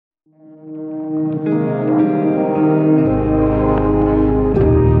This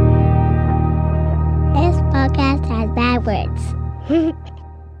podcast has bad words.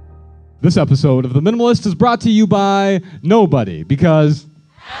 This episode of The Minimalist is brought to you by nobody, because...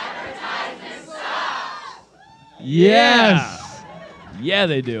 Advertisements suck! Yes! Yeah,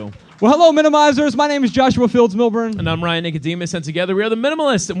 they do. Well, hello, Minimizers. My name is Joshua Fields Milburn. And I'm Ryan Nicodemus, and together we are the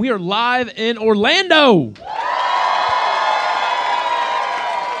Minimalists, and we are live in Orlando.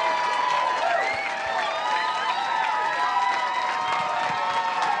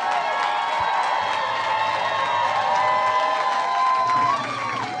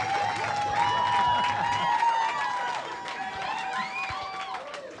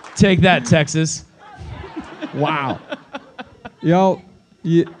 Take that, Texas. Wow. Yo,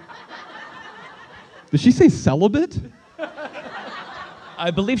 did she say celibate?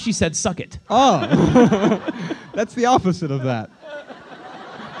 I believe she said suck it. Oh, that's the opposite of that.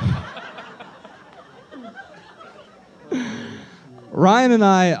 Ryan and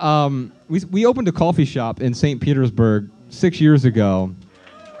I, we opened a coffee shop in St. Petersburg 6 years ago.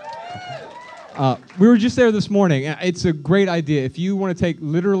 We were just there this morning. It's a great idea. If you want to take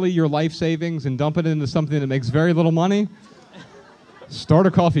literally your life savings and dump it into something that makes very little money, start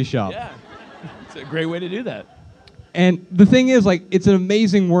a coffee shop. Yeah, it's a great way to do that. And the thing is, like, it's an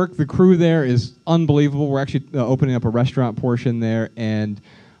amazing work. The crew there is unbelievable. We're actually opening up a restaurant portion there. And,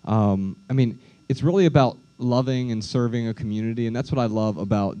 I mean, it's really about loving and serving a community. And that's what I love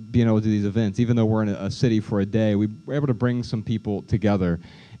about being able to do these events. Even though we're in a city for a day, we're able to bring some people together.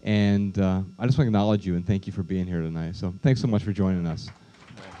 And I just want to acknowledge you and thank you for being here tonight. So thanks so much for joining us.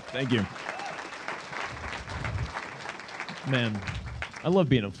 Thank you. Man, I love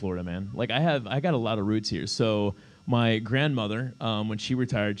being in Florida, man. Like, I got a lot of roots here. So my grandmother, when she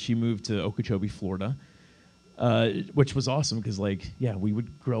retired, she moved to Okeechobee, Florida, which was awesome because, like, yeah, we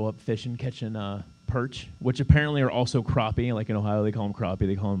would grow up fishing, catching perch, which apparently are also crappie. Like in Ohio, they call them crappie.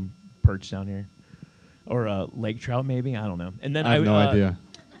 They call them perch down here. Or lake trout, maybe. I don't know. And then I have no idea.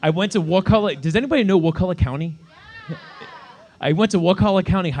 I went to Wakulla. Does anybody know Wakulla County? I went to Wakulla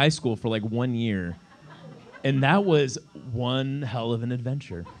County High School for like 1 year, and that was one hell of an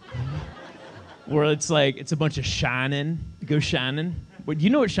adventure. Where it's like it's a bunch of shining. Go shining. But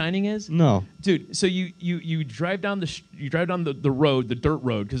you know what shining is? No. Dude, so you drive down the road, the dirt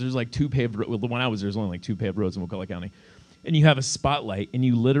road, because there's like two paved roads. Well, when I was there, there's only like two paved roads in Wakulla County, and you have a spotlight, and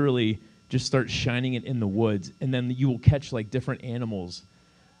you literally just start shining it in the woods, and then you will catch like different animals.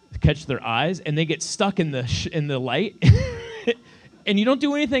 Catch their eyes, and they get stuck in the light, and you don't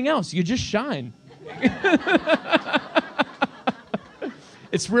do anything else. You just shine.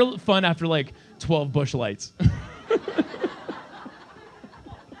 It's real fun after like 12 bush lights.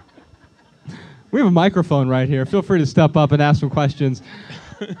 We have a microphone right here. Feel free to step up and ask some questions.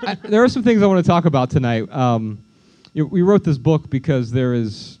 There are some things I want to talk about tonight. We wrote this book because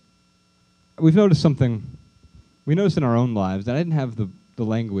we've noticed something. We noticed in our own lives that I didn't have the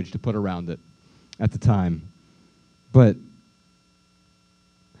language to put around it at the time. But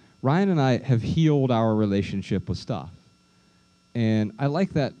Ryan and I have healed our relationship with stuff. And I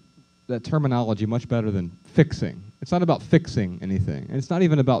like that terminology much better than fixing. It's not about fixing anything. And it's not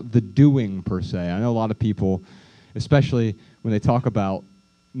even about the doing per se. I know a lot of people, especially when they talk about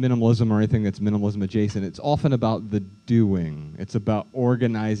minimalism or anything that's minimalism adjacent, it's often about the doing. It's about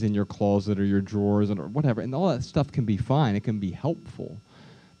organizing your closet or your drawers or whatever. And all that stuff can be fine. It can be helpful.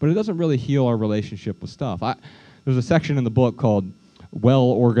 But it doesn't really heal our relationship with stuff. There's a section in the book called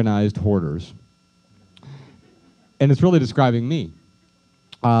Well-Organized Hoarders. And it's really describing me.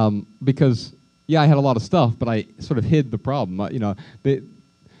 Because, yeah, I had a lot of stuff, but I sort of hid the problem.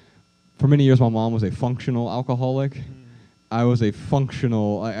 For many years, my mom was a functional alcoholic. I was a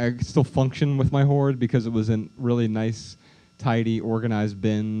functional, I still function with my hoard because it was in really nice, tidy, organized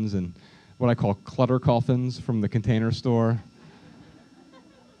bins and what I call clutter coffins from the Container Store.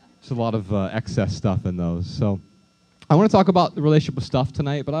 There's a lot of excess stuff in those. So I want to talk about the relationship with stuff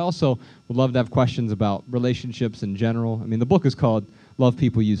tonight, but I also would love to have questions about relationships in general. I mean, the book is called Love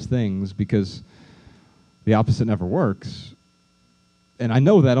People, Use Things because the opposite never works. And I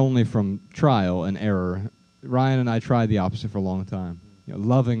know that only from trial and error. Ryan and I tried the opposite for a long time.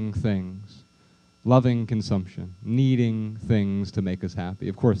 Loving things, loving consumption, needing things to make us happy.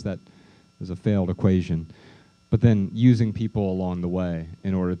 Of course, that is a failed equation. But then using people along the way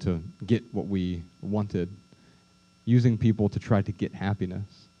in order to get what we wanted, using people to try to get happiness.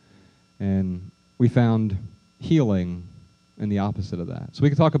 And we found healing in the opposite of that. So we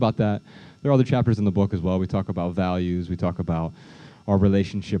can talk about that. There are other chapters in the book as well. We talk about values. We talk about our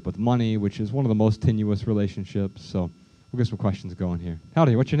relationship with money, which is one of the most tenuous relationships. So We'll get some questions going here.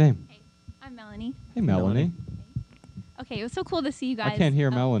 Howdy, what's your name? Hey, I'm Melanie. Hey, Melanie. Okay, it was so cool to see you guys. I can't hear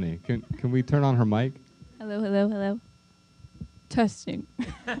Oh. Melanie. Can we turn on her mic? Hello, hello, hello. Testing.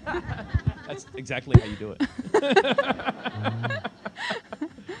 That's exactly how you do it.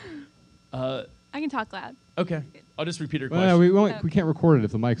 I can talk loud. Okay. I'll just repeat her Well, question. we can't record it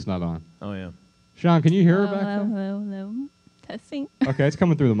if the mic's not on. Oh, yeah. Sean, can you hear her Hello, back hello, there? hello, hello. Testing. Okay, it's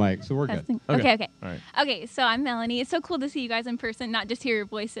coming through the mic, so we're good. Testing. Okay. Okay, okay. All right. Okay, so I'm Melanie. It's so cool to see you guys in person, not just hear your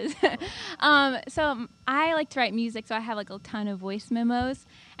voices. I like to write music, so I have like a ton of voice memos,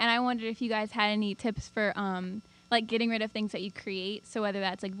 and I wondered if you guys had any tips for like getting rid of things that you create. So whether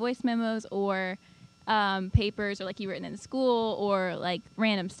that's like voice memos or papers, or like you written in school, or like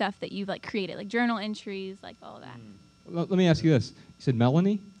random stuff that you've like created, like journal entries, like all that. Let me ask you this. You said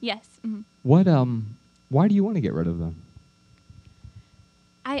Melanie? Yes. Mm-hmm. What why do you want to get rid of them?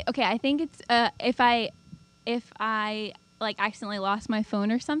 I think it's if I like accidentally lost my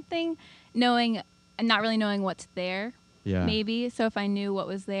phone or something, not really knowing what's there. Yeah. Maybe. So if I knew what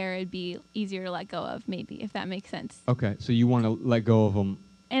was there, it'd be easier to let go of, maybe, if that makes sense. Okay, so you want to let go of them.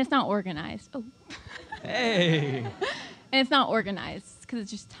 And it's not organized. Oh. Hey. And it's not organized because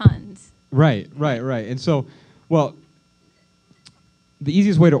it's just tons. Right. And so, well, the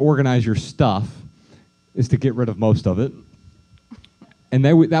easiest way to organize your stuff is to get rid of most of it. And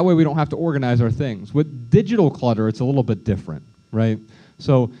that way we don't have to organize our things. With digital clutter, it's a little bit different, right?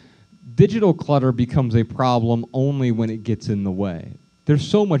 So digital clutter becomes a problem only when it gets in the way. There's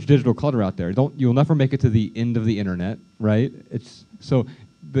so much digital clutter out there. You'll never make it to the end of the internet, right? So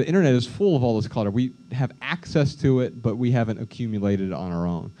the internet is full of all this clutter. We have access to it, but we haven't accumulated it on our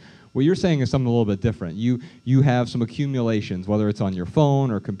own. What you're saying is something a little bit different. You have some accumulations, whether it's on your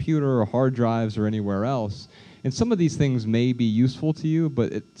phone or computer or hard drives or anywhere else. And some of these things may be useful to you,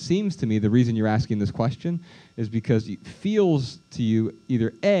 but it seems to me the reason you're asking this question is because it feels to you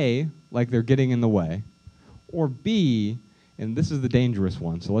either A, like they're getting in the way, or B, and this is the dangerous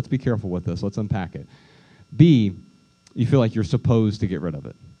one, so let's be careful with this. Let's unpack it. B, you feel like you're supposed to get rid of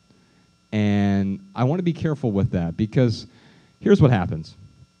it. And I want to be careful with that because here's what happens.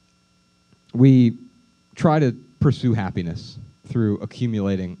 We try to pursue happiness through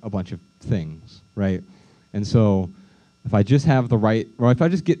accumulating a bunch of things, right? And so if I just have if I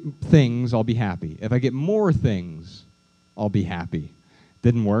just get things, I'll be happy. If I get more things, I'll be happy.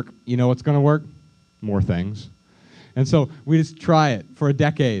 Didn't work. You know what's going to work? More things. And so we just try it for a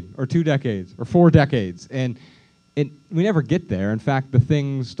decade or 2 decades or 4 decades. And we never get there. In fact,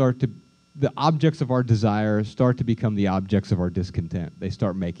 the objects of our desire start to become the objects of our discontent. They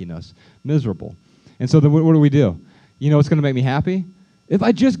start making us miserable. And so then what do? You know what's going to make me happy? If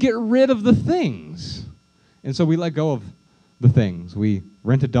I just get rid of the things. And so we let go of the things. We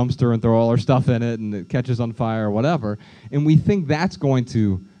rent a dumpster and throw all our stuff in it and it catches on fire or whatever. And we think that's going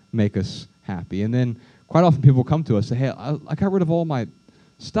to make us happy. And then quite often people come to us and say, hey, I got rid of all my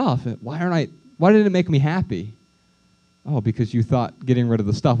stuff. Why didn't it make me happy? Oh, because you thought getting rid of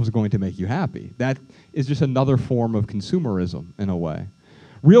the stuff was going to make you happy. That is just another form of consumerism in a way.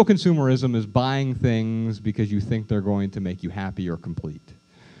 Real consumerism is buying things because you think they're going to make you happy or complete.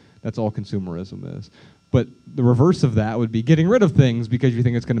 That's all consumerism is. But the reverse of that would be getting rid of things because you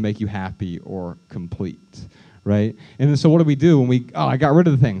think it's going to make you happy or complete, right? And then so what do we do when I got rid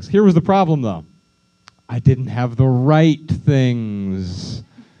of the things. Here was the problem, though. I didn't have the right things.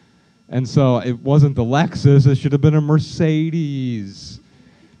 And so it wasn't the Lexus, it should have been a Mercedes.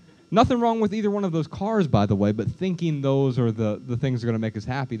 Nothing wrong with either one of those cars, by the way, but thinking those are the things that are going to make us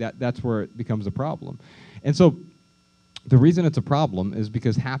happy, that's where it becomes a problem. And so the reason it's a problem is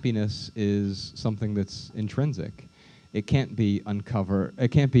because happiness is something that's intrinsic. It can't be uncovered. It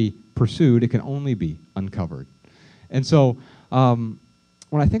can't be pursued. It can only be uncovered. And so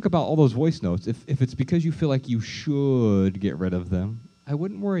when I think about all those voice notes, if it's because you feel like you should get rid of them, I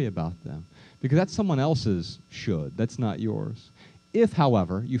wouldn't worry about them because that's someone else's should. That's not yours. If,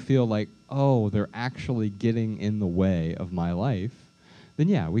 however, you feel like, oh, they're actually getting in the way of my life, then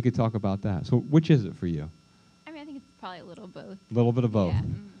yeah, we could talk about that. So which is it for you? I mean, I think it's probably a little both. A little bit of both.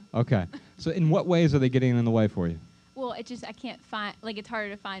 Yeah. Okay. So in what ways are they getting in the way for you? Well, I can't find, it's harder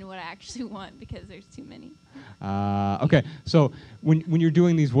to find what I actually want because there's too many. Okay. So when you're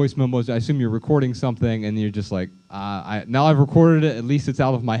doing these voice memos, I assume you're recording something and you're just like, now I've recorded it, at least it's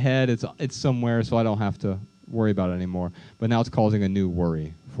out of my head, it's somewhere, so I don't have to worry about it anymore. But now it's causing a new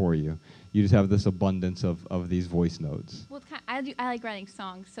worry for you. You just have this abundance of these voice notes. Well, it's I like writing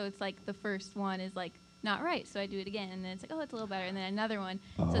songs, so it's like the first one is like not right, so I do it again, and then it's like, oh, it's a little better, and then another one.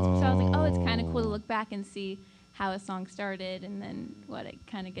 So I was like, oh, it's kind of cool to look back and see how a song started and then what it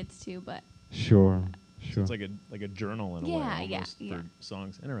kind of gets to. But Sure. Sure. So it's like a journal in a way Yeah, almost yeah. for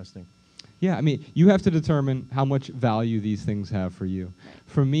songs. Interesting. Yeah, I mean, you have to determine how much value these things have for you.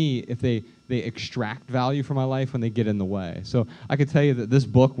 For me, if they extract value from my life when they get in the way. So I could tell you that this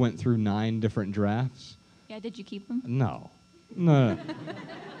book went through 9 different drafts. Yeah, did you keep them? No. No.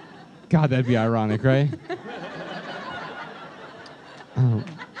 God, that'd be ironic, right?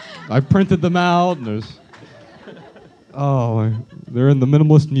 I printed them out, and they're in the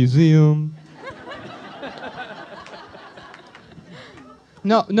Minimalist Museum.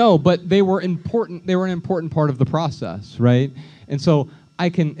 No, but they were important. They were an important part of the process, right? And so I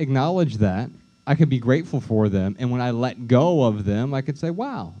can acknowledge that. I can be grateful for them. And when I let go of them, I could say,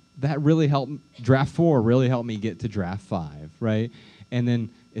 wow, that really helped. Draft 4 really helped me get to draft 5, right? And then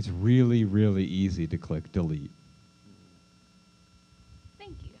it's really, really easy to click delete.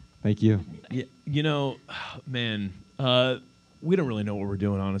 Thank you. Thank you. Yeah, you know, man, we don't really know what we're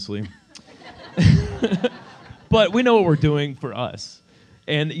doing, honestly. But we know what we're doing for us.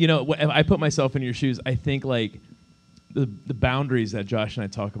 And, you know, if I put myself in your shoes, I think, like, the boundaries that Josh and I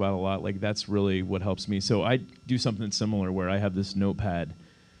talk about a lot, like, that's really what helps me. So I do something similar where I have this notepad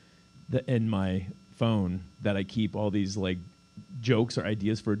in my phone that I keep all these, like, jokes or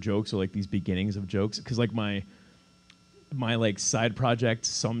ideas for jokes or, like, these beginnings of jokes. Because, like, my like side project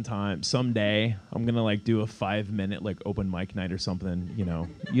someday I'm gonna like do a 5-minute like open mic night or something. You know,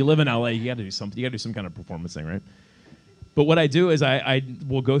 you live in LA, you gotta do something. You gotta do some kind of performance thing, right? But what I do is I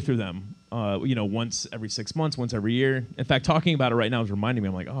will go through them, you know, once every 6 months, once every year. In fact, talking about it right now is reminding me.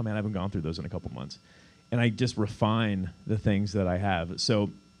 I'm like, oh man, I haven't gone through those in a couple months, and I just refine the things that I have. So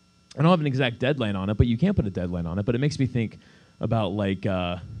I don't have an exact deadline on it, but you can't put a deadline on it. But it makes me think about like.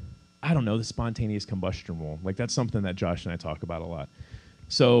 I don't know, the spontaneous combustion rule. Like, that's something that Josh and I talk about a lot.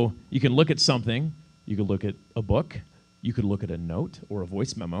 So you can look at something, you could look at a book, you could look at a note or a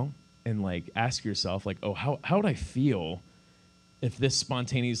voice memo, and, like, ask yourself, like, oh, how would I feel if this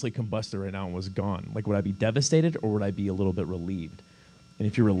spontaneously combusted right now and was gone? Like, would I be devastated or would I be a little bit relieved? And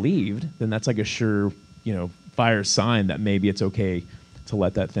if you're relieved, then that's like a sure, you know, fire sign that maybe it's okay to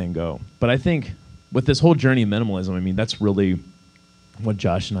let that thing go. But I think with this whole journey of minimalism, I mean, that's really what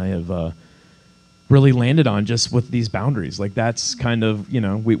Josh and I have really landed on, just with these boundaries. Like, that's kind of, you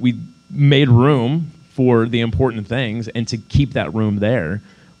know, we made room for the important things, and to keep that room there,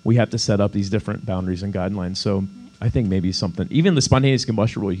 we have to set up these different boundaries and guidelines. So I think maybe something, even the spontaneous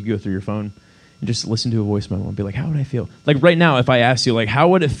combustion rule, you could go through your phone and just listen to a voice memo and be like, how would I feel? Like right now, if I asked you, like, how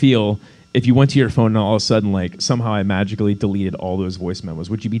would it feel if you went to your phone and all of a sudden, like, somehow I magically deleted all those voice memos?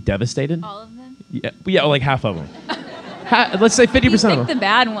 Would you be devastated? All of them? Yeah, like half of them. Let's say 50% of them. The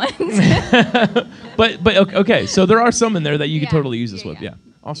bad ones. but okay, so there are some in there that you could totally use this with. Yeah,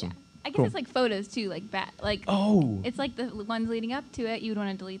 awesome. Yeah. I guess Cool. it's like photos too, like it's like the ones leading up to it. You would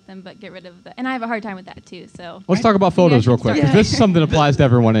want to delete them, but get rid of the. And I have a hard time with that too. So Let's talk about photos real quick, because this is something that applies to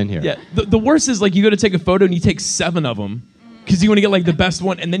everyone in here. Yeah, the worst is, like, you go to take a photo and you take 7 of them because you want to get, like, the best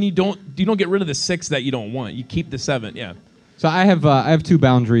one, and then you don't get rid of the 6 that you don't want. You keep the 7. Yeah. So I have 2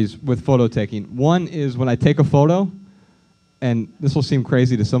 boundaries with photo taking. One is when I take a photo, and this will seem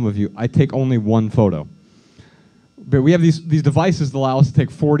crazy to some of you, I take only 1 photo. But we have these devices that allow us to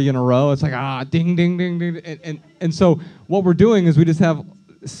take 40 in a row. It's like, ding, ding, ding, ding. And so what we're doing is we just have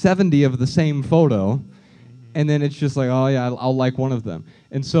 70 of the same photo, and then it's just like, oh yeah, I'll like one of them.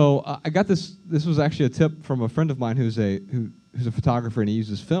 And so I got this was actually a tip from a friend of mine who's a photographer, and he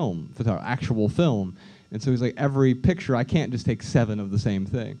uses actual film. And so he's like, every picture, I can't just take 7 of the same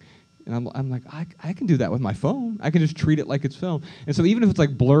thing. And I'm like, I can do that with my phone. I can just treat it like it's film. And so even if it's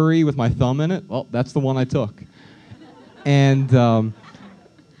like blurry with my thumb in it, well, that's the one I took. And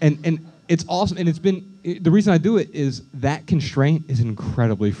it's awesome. And the reason I do it is that constraint is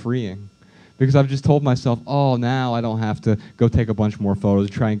incredibly freeing, because I've just told myself, oh, now I don't have to go take a bunch more photos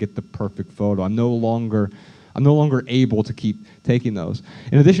to try and get the perfect photo. I'm no longer able to keep taking those.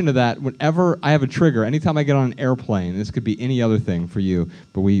 In addition to that, whenever I have a trigger, anytime I get on an airplane, this could be any other thing for you,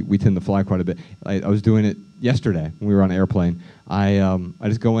 but we tend to fly quite a bit. I was doing it yesterday when we were on an airplane. I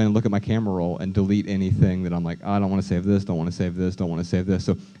just go in and look at my camera roll and delete anything that I'm like, oh, I don't want to save this, don't want to save this, don't want to save this.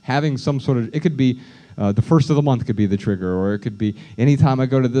 So having some sort of, it could be the first of the month could be the trigger, or it could be anytime I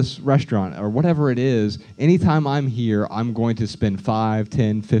go to this restaurant, or whatever it is. Anytime I'm here, I'm going to spend 5,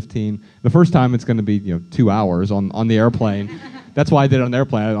 10, 15. The first time it's going to be 2 hours on the airplane. That's why I did it on the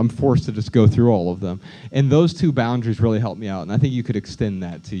airplane. I'm forced to just go through all of them. And those 2 boundaries really help me out. And I think you could extend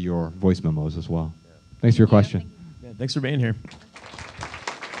that to your voice memos as well. Thanks for your question. Yeah, thanks for being here.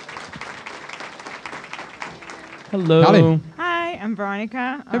 Hello. Howdy. Hi, I'm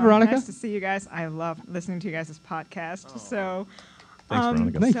Veronica. Hey, Veronica. Nice to see you guys. I love listening to you guys' podcast. So Thanks,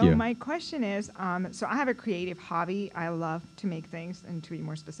 Veronica. Thank so you. my question is, so I have a creative hobby. I love to make things, and to be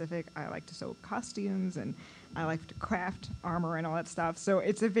more specific, I like to sew costumes, and I like to craft armor and all that stuff. So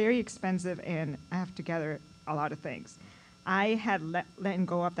it's a very expensive, and I have to gather a lot of things. I had let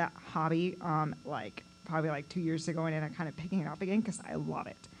go of that hobby probably like 2 years ago, and then I'm kind of picking it up again because I love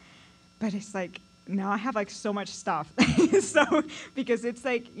it. But it's like, now I have like so much stuff. So, because it's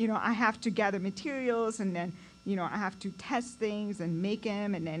like, I have to gather materials, and then, I have to test things and make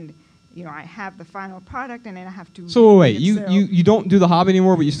them, and then, I have the final product, and then I have to. So wait, make it you don't do the hobby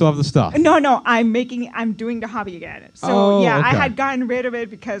anymore, but you still have the stuff. No, I'm doing the hobby again. So Oh, yeah, I okay. had gotten rid of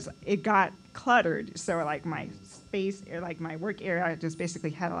it because it got cluttered. So like my space, or like my work area, just basically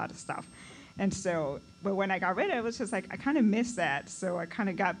had a lot of stuff. And so, but when I got rid of it, it was just like, I kind of missed that. So I kind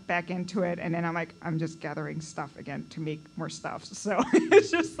of got back into it, and then I'm like, I'm just gathering stuff again to make more stuff. So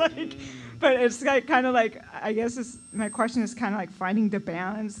it's just like, but it's like kind of like, I guess my question is kind of like finding the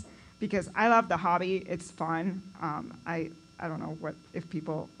balance, because I love the hobby. It's fun. I don't know if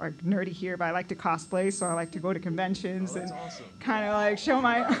people are nerdy here, but I like to cosplay, so I like to go to conventions and kind of like show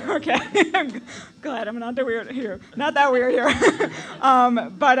my. Okay, I'm glad I'm not that weird here. Not that weird here.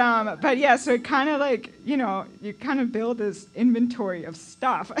 But yeah, so it kind of like you kind of build this inventory of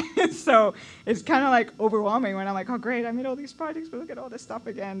stuff. So it's kind of like overwhelming when I'm like, oh great, I made all these projects, but look at all this stuff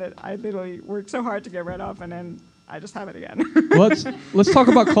again that I literally worked so hard to get rid of, and then I just have it again. Let's talk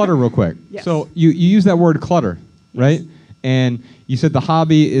about clutter real quick. Yes. So you use that word clutter, right? And you said the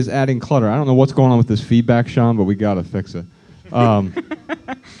hobby is adding clutter. I don't know what's going on with this feedback, Sean, but we got to fix it.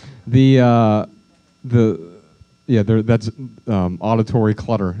 That's auditory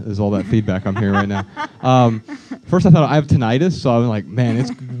clutter is all that feedback I'm hearing right now. First I thought I have tinnitus, so I'm like, man,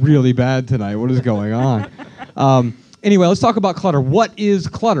 it's really bad tonight. What is going on? Anyway, let's talk about clutter. What is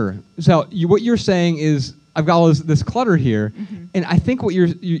clutter? So what you're saying is, I've got all this clutter here, and I think what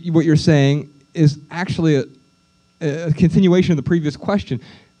you're saying is actually a continuation of the previous question.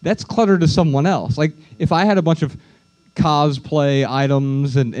 That's clutter to someone else. Like, if I had a bunch of cosplay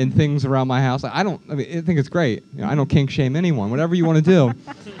items and things around my house, I think it's great. I don't kink shame anyone. Whatever you want to do.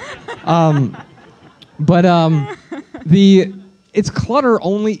 It's clutter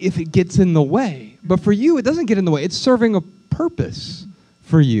only if it gets in the way. But for you, it doesn't get in the way. It's serving a purpose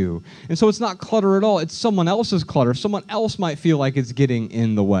for you. And so it's not clutter at all. It's someone else's clutter. Someone else might feel like it's getting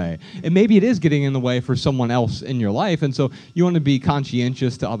in the way. And maybe it is getting in the way for someone else in your life. And so you want to be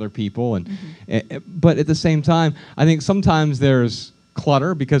conscientious to other people. But at the same time, I think sometimes there's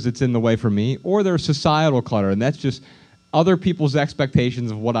clutter because it's in the way for me, or there's societal clutter. And that's just other people's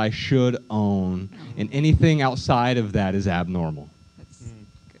expectations of what I should own. And anything outside of that is abnormal. That's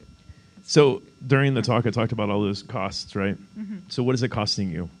good. So during the talk, I talked about all those costs, right? So what is it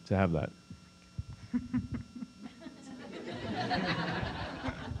costing you to have that?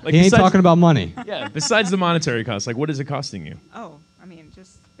 He ain't talking about money. Yeah, besides the monetary cost, like what is it costing you? Oh, I mean,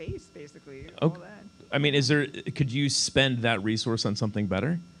 just space, basically. Oh. All that. I mean, could you spend that resource on something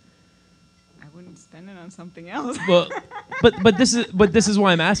better? I wouldn't spend it on something else. Well, but this is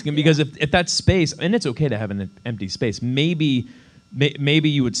why I'm asking, because if that's space, and it's okay to have an empty space, maybe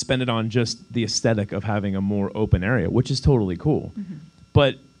you would spend it on just the aesthetic of having a more open area, which is totally cool.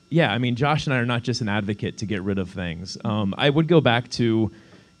 But yeah, I mean, Josh and I are not just an advocate to get rid of things. I would go back to,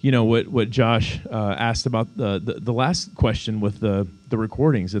 what Josh asked about the last question with the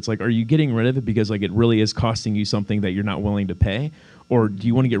recordings. It's like, are you getting rid of it because like it really is costing you something that you're not willing to pay, or do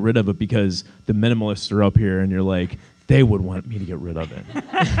you want to get rid of it because the minimalists are up here and you're like, they would want me to get rid of it?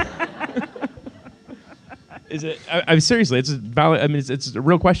 Is it? I'm seriously. It's a valid. I mean, it's a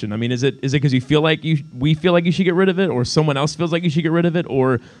real question. I mean, is it because we feel like you should get rid of it, or someone else feels like you should get rid of it,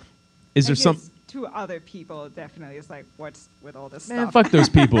 or is there some? To other people, definitely, it's like, what's with all this Man, stuff? fuck those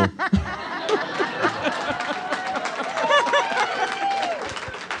people.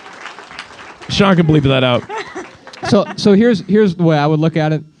 Sean can bleep that out. So here's the way I would look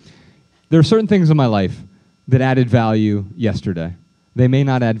at it. There are certain things in my life that added value yesterday. They may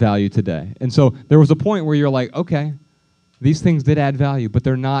not add value today. And so there was a point where you're like, okay, these things did add value, but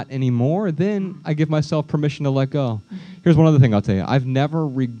they're not anymore. Then I give myself permission to let go. Here's one other thing I'll tell you. I've never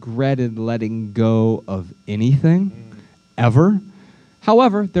regretted letting go of anything, ever.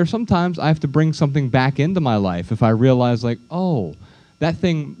 However, there's sometimes I have to bring something back into my life if I realize like, oh, that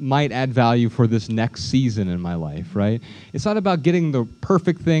thing might add value for this next season in my life, right? It's not about getting the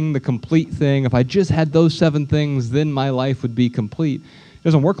perfect thing, the complete thing. If I just had those 7 things, then my life would be complete. It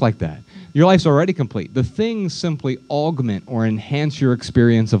doesn't work like that. Your life's already complete. The things simply augment or enhance your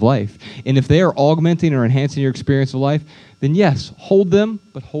experience of life. And if they are augmenting or enhancing your experience of life, then yes, hold them,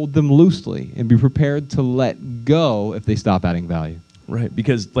 but hold them loosely and be prepared to let go if they stop adding value. Right,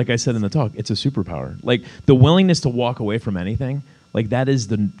 because like I said in the talk, it's a superpower. Like the willingness to walk away from anything, like that is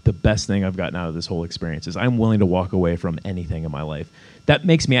the best thing I've gotten out of this whole experience. Is I'm willing to walk away from anything in my life. That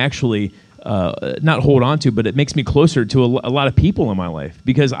makes me actually not hold on to, but it makes me closer to a lot of people in my life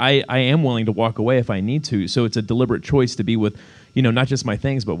because I am willing to walk away if I need to. So it's a deliberate choice to be with, not just my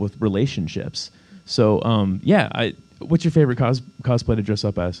things, but with relationships. So what's your favorite cosplay to dress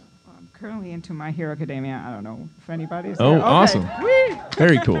up as? I'm currently into My Hero Academia. I don't know if anybody's Oh, there. Okay. awesome. Whee!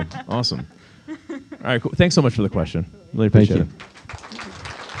 Very cool. Awesome. All right, cool. Thanks so much for the question. Really appreciate you. it.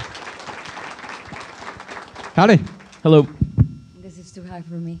 Howdy. Hello. This is too high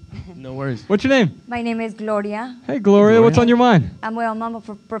for me. No worries. What's your name? My name is Gloria. Hey, Gloria. What's on your mind? I'm a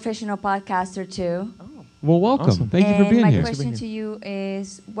professional podcaster too. Well, welcome. Awesome. Thank you for being my here. question to you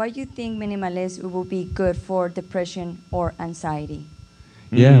is, why do you think minimalism will be good for depression or anxiety?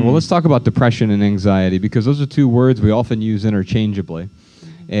 Yeah, Mm. well, let's talk about depression and anxiety because those are two words we often use interchangeably.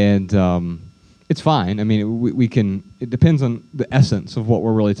 And it's fine. I mean, we can, it depends on the essence of what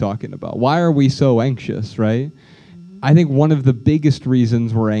we're really talking about. Why are we so anxious, right? I think one of the biggest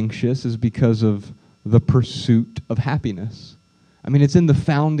reasons we're anxious is because of the pursuit of happiness. I mean, it's in the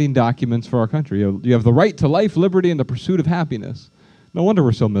founding documents for our country. You have the right to life, liberty, and the pursuit of happiness. No wonder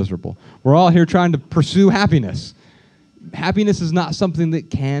we're so miserable. We're all here trying to pursue happiness. Happiness is not something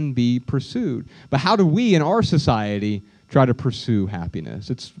that can be pursued. But how do we in our society try to pursue happiness?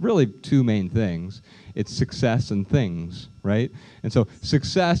 It's really two main things. It's success and things, right? And so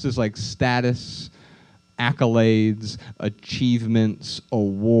success is like status, accolades, achievements,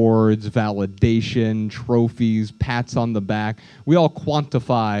 awards, validation, trophies, pats on the back. We all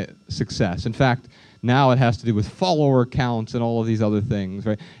quantify success. In fact, now it has to do with follower counts and all of these other things,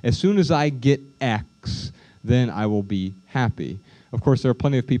 right? As soon as I get X, then I will be happy. Of course, there are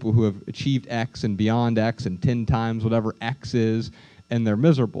plenty of people who have achieved X and beyond X and 10 times whatever X is, and they're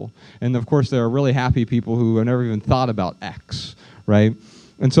miserable. And of course, there are really happy people who have never even thought about X, right?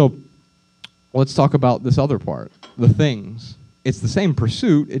 And so let's talk about this other part, the things. It's the same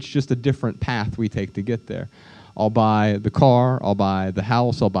pursuit, it's just a different path we take to get there. I'll buy the car, I'll buy the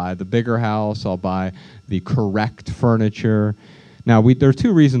house, I'll buy the bigger house, I'll buy the correct furniture. Now, there are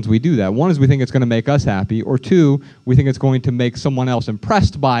two reasons we do that. One is we think it's going to make us happy, or two, we think it's going to make someone else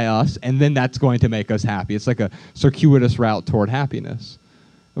impressed by us, and then that's going to make us happy. It's like a circuitous route toward happiness.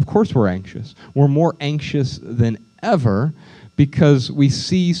 Of course we're anxious. We're more anxious than ever because we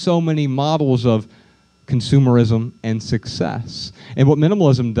see so many models of consumerism and success. And what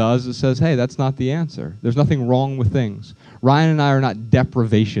minimalism does, it says, hey, that's not the answer. There's nothing wrong with things. Ryan and I are not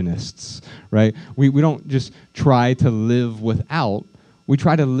deprivationists, right? We don't just try to live without. We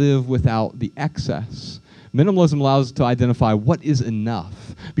try to live without the excess. Minimalism allows us to identify what is enough.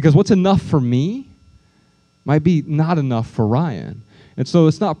 Because what's enough for me might be not enough for Ryan. And so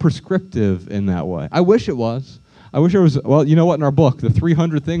it's not prescriptive in that way. I wish it was. I wish there was, well, you know what, in our book, the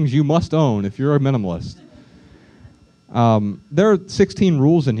 300 things you must own if you're a minimalist. There are 16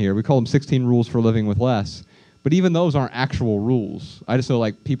 rules in here. We call them 16 rules for living with less. But even those aren't actual rules. I just know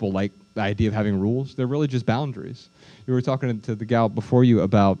like people like the idea of having rules. They're really just boundaries. You were talking to the gal before you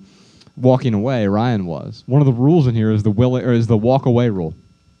about walking away. Ryan was. One of the rules in here is the walk away rule.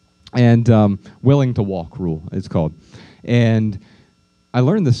 And willing to walk rule, it's called. And I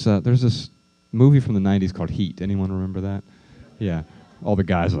learned this, there's this movie from the 90s called Heat. Anyone remember that? Yeah. All the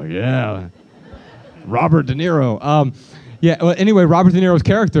guys are like, yeah. Robert De Niro. Yeah, well, anyway, Robert De Niro's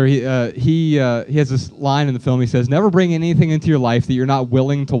character, he has this line in the film. He says, never bring anything into your life that you're not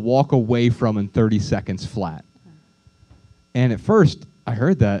willing to walk away from in 30 seconds flat. And at first, I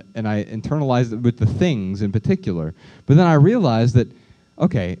heard that, and I internalized it with the things in particular. But then I realized that,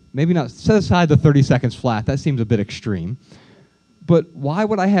 okay, maybe not set aside the 30 seconds flat. That seems a bit extreme. But why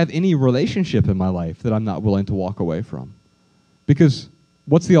would I have any relationship in my life that I'm not willing to walk away from? Because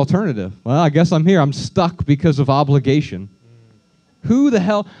what's the alternative? Well, I guess I'm here. I'm stuck because of obligation. Who the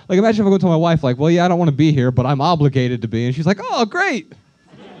hell? Like, imagine if I go to my wife, like, well, yeah, I don't want to be here, but I'm obligated to be. And she's like, oh, great.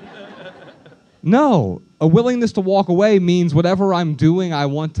 No. A willingness to walk away means whatever I'm doing, I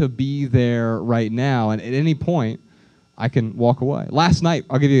want to be there right now. And at any point, I can walk away. Last night,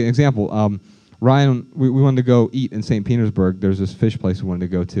 I'll give you an example. Ryan, we wanted to go eat in St. Petersburg. There's this fish place we wanted to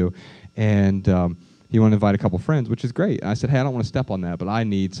go to. And he wanted to invite a couple friends, which is great. And I said, hey, I don't want to step on that, but I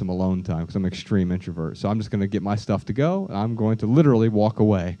need some alone time because I'm an extreme introvert. So I'm just going to get my stuff to go, and I'm going to literally walk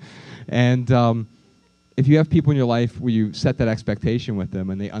away. And if you have people in your life where you set that expectation with them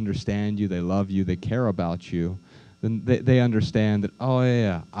and they understand you, they love you, they care about you, then they understand that, oh,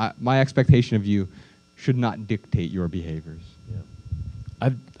 yeah, my expectation of you should not dictate your behaviors. Yeah.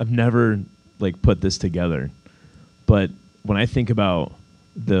 I've never like put this together, but when I think about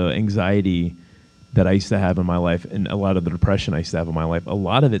the anxiety that I used to have in my life and a lot of the depression I used to have in my life, a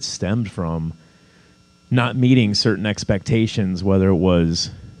lot of it stemmed from not meeting certain expectations, whether it was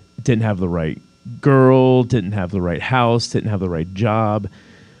didn't have the right girl, didn't have the right house, didn't have the right job.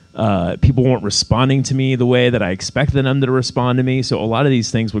 People weren't responding to me the way that I expected them to respond to me. So a lot of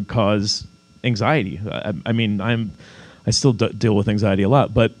these things would cause anxiety. I mean, I still deal with anxiety a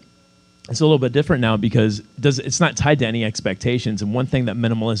lot, but it's a little bit different now because it's not tied to any expectations. And one thing that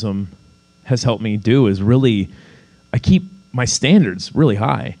minimalism has helped me do is really, I keep my standards really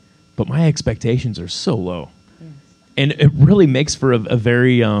high, but my expectations are so low. Yes. And it really makes for a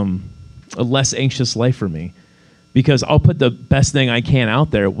very a less anxious life for me, because I'll put the best thing I can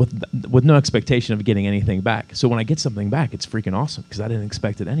out there with no expectation of getting anything back. So when I get something back, it's freaking awesome because I didn't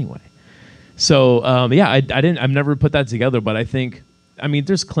expect it anyway. So I've never put that together, but I mean,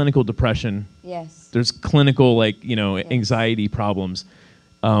 there's clinical depression. Yes. There's clinical, anxiety problems.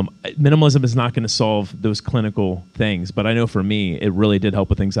 Minimalism is not going to solve those clinical things, but I know for me, it really did help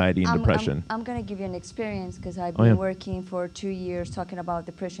with anxiety and depression. I'm going to give you an experience because I've been working for 2 years talking about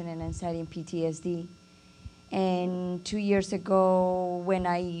depression and anxiety and PTSD. And 2 years ago,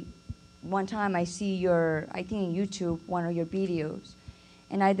 one time I see I think in YouTube, one of your videos,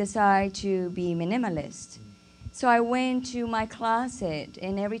 and I decided to be minimalist. So I went to my closet,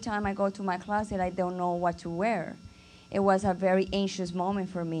 and every time I go to my closet, I don't know what to wear. It was a very anxious moment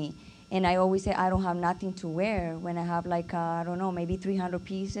for me. And I always say, I don't have nothing to wear when I have I don't know, maybe 300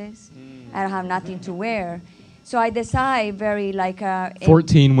 pieces. I don't have nothing to wear. So I decide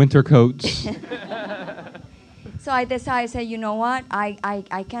 14 winter coats. So I decided, say, you know what?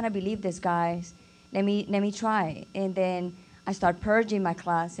 I cannot believe this, guys. Let me try. And then I start purging my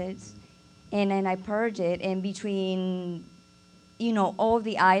closets. And then I purge it, and between, all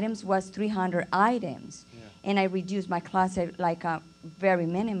the items was 300 items. Yeah. And I reduced my closet very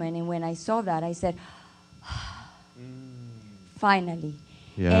minimum. And when I saw that, I said, finally.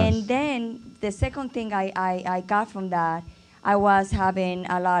 Yes. And then the second thing I got from that, I was having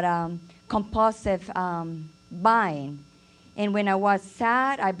a lot of compulsive buying. And when I was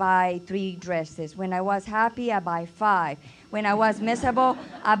sad, I buy 3 dresses. When I was happy, I buy 5. When I was miserable,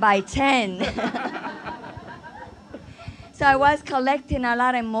 I buy 10. So I was collecting a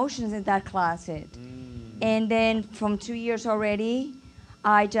lot of emotions in that closet. And then from 2 years already,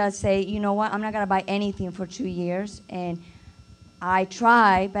 I just say, you know what, I'm not going to buy anything for 2 years. And I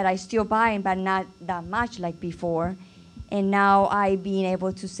try, but I still buying, but not that much like before. And now I've been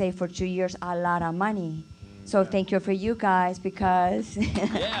able to save for 2 years a lot of money. So thank you for you guys, because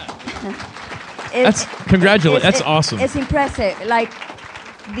congratulations. That's awesome. It's impressive. Like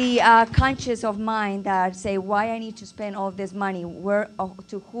the conscious of mine that say why I need to spend all this money,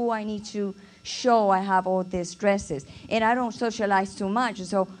 to who I need to show I have all these dresses, and I don't socialize too much.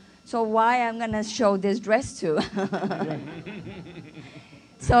 So why I'm gonna show this dress to?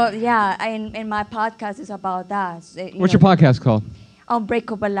 So yeah, and my podcast is about that. What's your podcast called?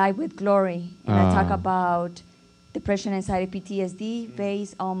 Unbreakable Life with Glory. And I talk about depression, anxiety, PTSD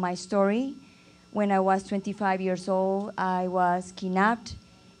based on my story. When I was 25 years old, I was kidnapped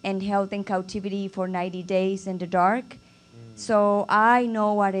and held in captivity for 90 days in the dark. So I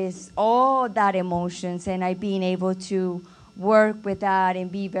know what is all that emotions, and I've been able to work with that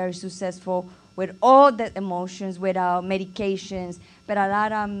and be very successful with all the emotions without medications, but a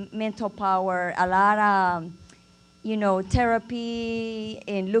lot of mental power, a lot of therapy,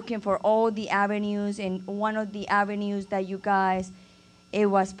 and looking for all the avenues. And one of the avenues that you guys, it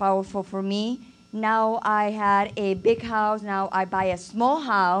was powerful for me. Now I had a big house. Now I buy a small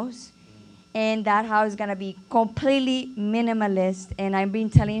house, and that house is gonna be completely minimalist. And I've been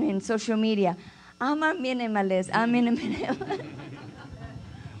telling in social media, I'm a minimalist.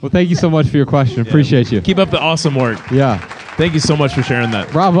 Well, thank you so much for your question. Appreciate you. Keep up the awesome work. Yeah. Thank you so much for sharing that.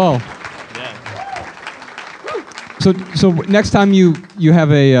 Bravo. So next time you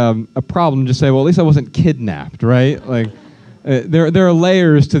have a problem, just say, well, at least I wasn't kidnapped, right? There are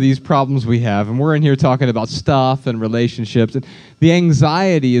layers to these problems we have, and we're in here talking about stuff and relationships. And the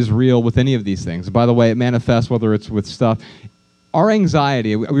anxiety is real with any of these things. By the way, it manifests whether it's with stuff. Our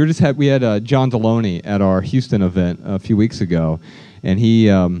anxiety. We had John Deloney at our Houston event a few weeks ago, and he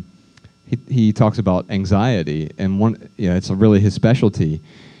talks about anxiety, and it's really his specialty.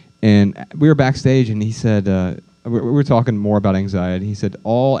 And we were backstage, and he said. We were talking more about anxiety. He said,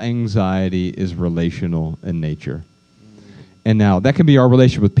 all anxiety is relational in nature. And now, that can be our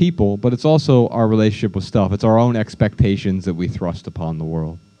relationship with people, but it's also our relationship with stuff. It's our own expectations that we thrust upon the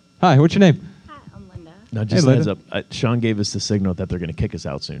world. Hi, what's your name? Hi, I'm Linda. Now, just Hey, heads Linda. up. Sean gave us the signal that they're going to kick us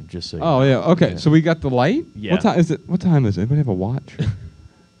out soon. Just so. You Oh know. yeah. Okay. Yeah. So we got the light. Yeah. What time is it? What time is it? Anybody have a watch?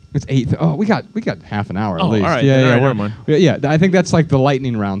 It's 8. Oh, we got half an hour at Oh, least. all right. Yeah, Then, yeah. all right, we're- never mind. yeah. I think that's like the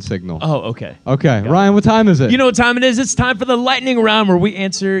lightning round signal. Oh, okay. Okay, Got Ryan. What time is it? You know what time it is? It's time for the lightning round where we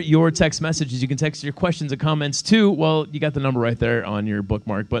answer your text messages. You can text your questions and comments too. Well, you got the number right there on your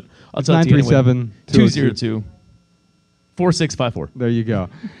bookmark, but I'll tell it to you anyway. 937-202. 202-4654. There you go.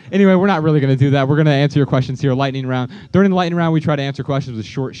 Anyway, we're not really going to do that. We're going to answer your questions here, lightning round. During the lightning round, we try to answer questions with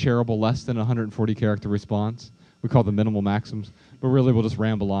short, shareable, less than 140 character response. We call them minimal maxims. But really, we'll just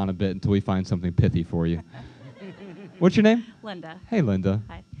ramble on a bit until we find something pithy for you. What's your name? Linda. Hey, Linda.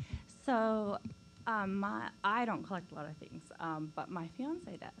 Hi. So, I don't collect a lot of things, but my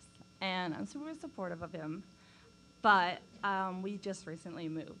fiance does, and I'm super supportive of him. But we just recently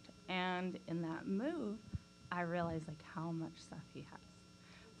moved, and in that move, I realized like how much stuff he has.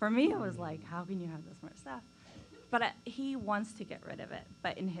 For me, it was like, how can you have this much stuff? But he wants to get rid of it,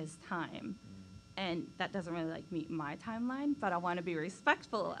 but in his time. And that doesn't really like meet my timeline, but I want to be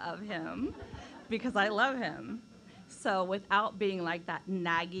respectful of him because I love him. So without being like that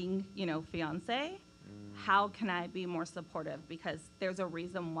nagging, fiance, how can I be more supportive? Because there's a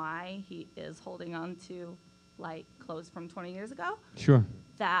reason why he is holding on to like clothes from 20 years ago Sure.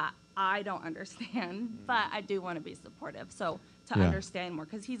 that I don't understand, but I do want to be supportive. So to Yeah. understand more,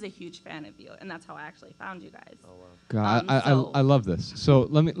 because he's a huge fan of you, and that's how I actually found you guys. God, So- I love this. So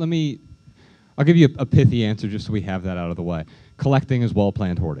let me. I'll give you a pithy answer just so we have that out of the way. Collecting is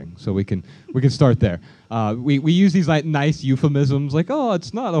well-planned hoarding, so we can start there. We use these like nice euphemisms like, oh,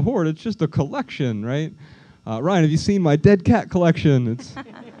 it's not a hoard, it's just a collection, right? Ryan, have you seen my dead cat collection? It's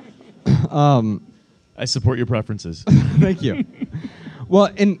I support your preferences. Thank you. Well,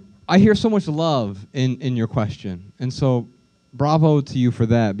 and I hear so much love in your question, and so bravo to you for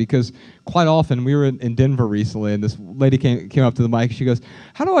that, because quite often we were in Denver recently, and this lady came up to the mic. She goes,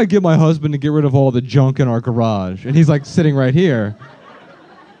 how do I get my husband to get rid of all the junk in our garage? And he's like sitting right here.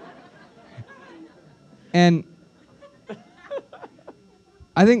 And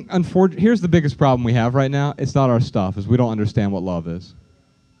I think, unfortunately, here's the biggest problem we have right now. It's not our stuff, is we don't understand what love is.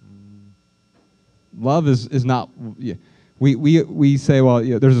 Love is not, yeah. We say, well,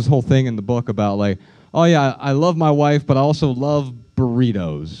 yeah, there's this whole thing in the book about like, oh yeah, I love my wife, but I also love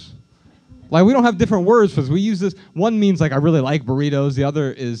burritos. Like, we don't have different words for this. We use this. One means like I really like burritos. The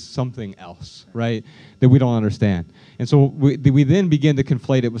other is something else, right? That we don't understand. And so we then begin to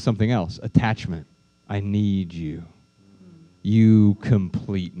conflate it with something else. Attachment. I need you. You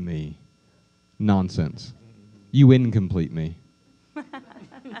complete me. Nonsense. You incomplete me.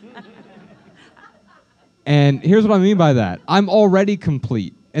 And here's what I mean by that. I'm already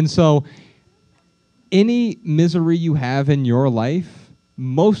complete. And so any misery you have in your life,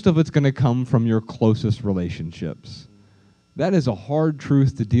 most of it's going to come from your closest relationships. That is a hard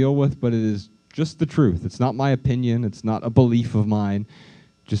truth to deal with, but it is just the truth. It's not my opinion. It's not a belief of mine.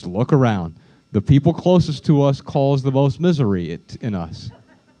 Just look around. The people closest to us cause the most misery in us.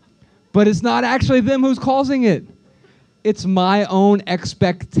 But it's not actually them who's causing it. It's my own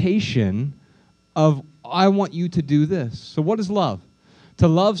expectation of, I want you to do this. So what is love? To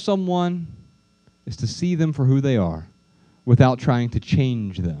love someone is to see them for who they are without trying to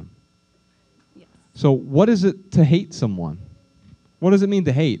change them. Yes. So what is it to hate someone? What does it mean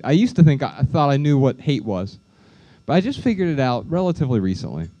to hate? I used to think I thought I knew what hate was, but I just figured it out relatively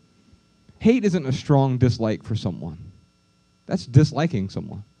recently. Hate isn't a strong dislike for someone. That's disliking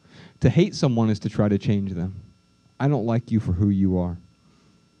someone. To hate someone is to try to change them. I don't like you for who you are.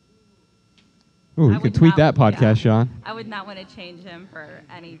 Ooh, I you can would tweet not- that podcast, yeah. Sean. I would not want to change him for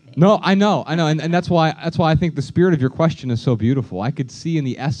anything. No, I know, and that's why I think the spirit of your question is so beautiful. I could see in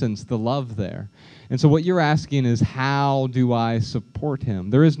the essence the love there, and so what you're asking is, how do I support him?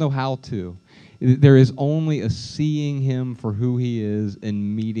 There is no how to. There is only a seeing him for who he is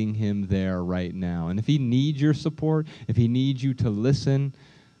and meeting him there right now. And if he needs your support, if he needs you to listen,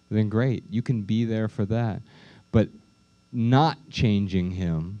 then great, you can be there for that. But not changing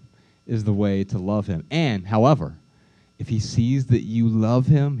him is the way to love him. And, however, if he sees that you love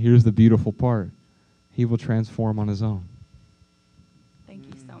him, here's the beautiful part. He will transform on his own. Thank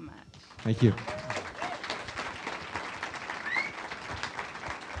you so much. Thank you.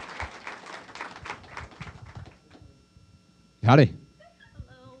 Howdy.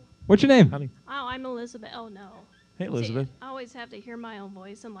 Hello. What's your name? Howdy. Oh, I'm Elizabeth. Oh no. Hey, Elizabeth. See, I always have to hear my own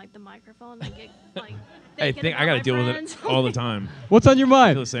voice in like the microphone. I get like. Hey, thinking I about got to my deal with friends. it all the time. What's on your I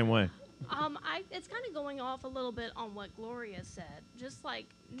feel the mind? same way. It's kind of going off a little bit on what Gloria said. Just like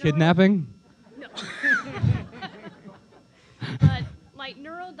Kidnapping? No. But like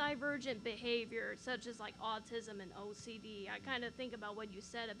neurodivergent behavior, such as like autism and OCD, I kind of think about what you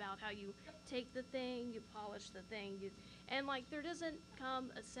said about how you take the thing, you polish the thing, and like there doesn't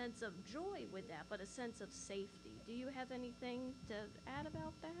come a sense of joy with that, but a sense of safety. Do you have anything to add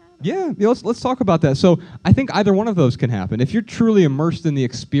about that? Yeah, let's talk about that. So I think either one of those can happen. If you're truly immersed in the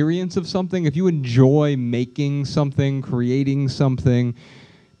experience of something, if you enjoy making something, creating something,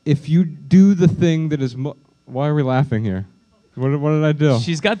 if you do the thing that is... Why are we laughing here? What did I do?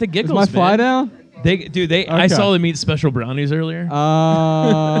 She's got the giggles. Is my fly down? I Okay. saw them eat special brownies earlier.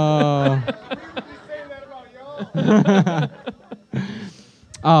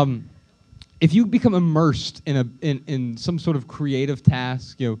 If you become immersed in some sort of creative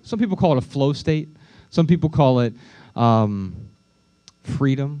task, some people call it a flow state. Some people call it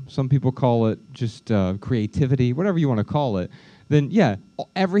freedom. Some people call it just creativity, whatever you want to call it. Then, yeah,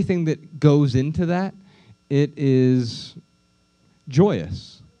 everything that goes into that, it is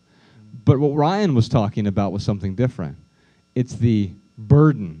joyous. But what Ryan was talking about was something different. It's the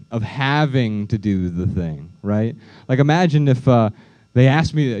burden of having to do the thing, right? Like imagine if they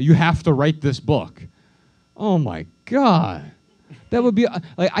asked me, you have to write this book. Oh my God. That would be,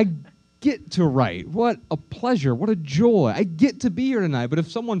 like I get to write. What a pleasure, what a joy. I get to be here tonight, but if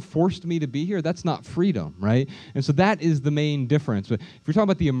someone forced me to be here, that's not freedom, right? And so that is the main difference. But if you're talking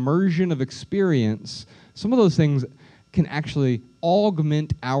about the immersion of experience, some of those things can actually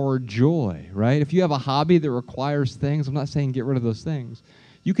augment our joy, right? If you have a hobby that requires things, I'm not saying get rid of those things.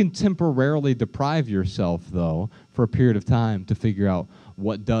 You can temporarily deprive yourself, though, for a period of time to figure out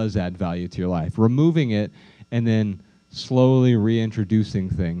what does add value to your life. Removing it and then slowly reintroducing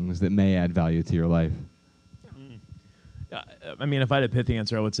things that may add value to your life. I mean, if I had a pithy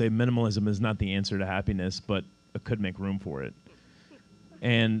answer, I would say minimalism is not the answer to happiness, but it could make room for it.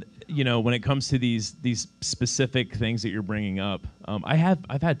 And when it comes to these specific things that you're bringing up,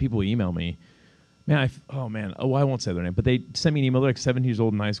 I've had people email me, I won't say their name, but they sent me an email. They're like 17 years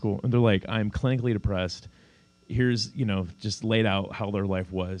old in high school, and they're like, I'm clinically depressed. Here's just laid out how their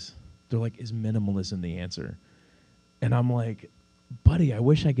life was. They're like, is minimalism the answer? And I'm like, buddy, I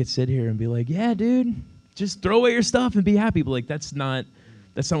wish I could sit here and be like, yeah, dude, just throw away your stuff and be happy. But like, that's not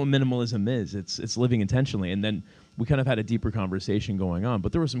what minimalism is. It's living intentionally. And then we kind of had a deeper conversation going on,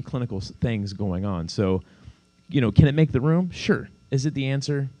 but there were some clinical things going on. So, can it make the room? Sure. Is it the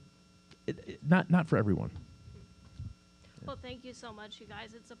answer? Not for everyone. Well, thank you so much, you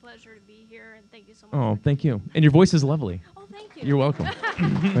guys. It's a pleasure to be here, and thank you so much. Oh, thank you. And your voice is lovely. Oh, thank you. You're welcome.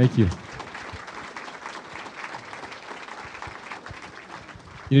 Thank you.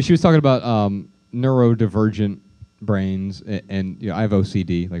 She was talking about neurodivergent brains, and I have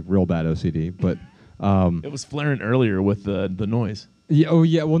OCD, like real bad OCD, but it was flaring earlier with the noise. Yeah. Oh,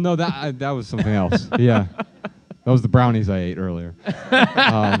 yeah. Well, no, that was something else. Yeah, that was the brownies I ate earlier.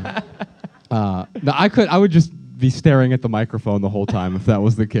 No, I would just be staring at the microphone the whole time if that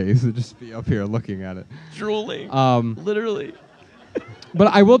was the case. I'd just be up here looking at it, drooling, literally. But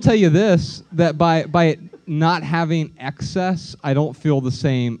I will tell you this: that by it not having excess, I don't feel the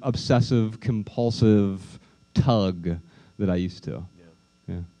same obsessive, compulsive tug that I used to.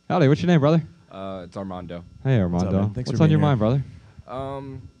 Yeah. Howdy, what's your name, brother? It's Armando. Hey, Armando. What's on your mind, brother?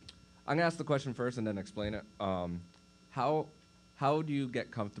 I'm gonna ask the question first and then explain it. How do you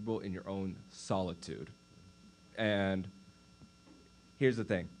get comfortable in your own solitude? And here's the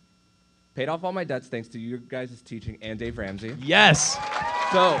thing. Paid off all my debts thanks to you guys' teaching and Dave Ramsey. Yes.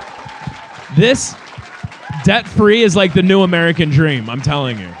 So this debt-free is like the new American dream, I'm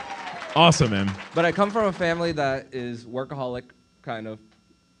telling you. Awesome, man. But I come from a family that is workaholic, kind of.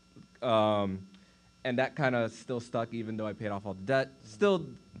 And that kind of still stuck even though I paid off all the debt. Still,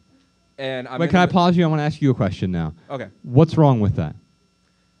 and I'm Wait, can I pause you? I want to ask you a question now. Okay. What's wrong with that?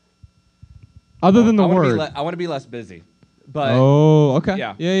 Other than the word. I want to be less busy. But oh, okay.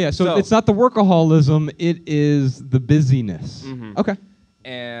 Yeah. So it's not the workaholism, it is the busyness. Mm-hmm. Okay.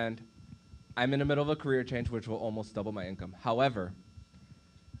 And I'm in the middle of a career change which will almost double my income. However,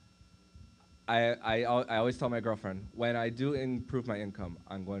 I always tell my girlfriend, when I do improve my income,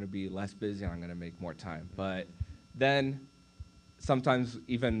 I'm going to be less busy and I'm going to make more time. But then sometimes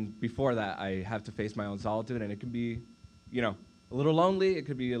even before that, I have to face my own solitude, and it can be, a little lonely. It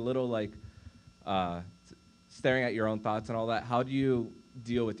could be a little like staring at your own thoughts and all that. How do you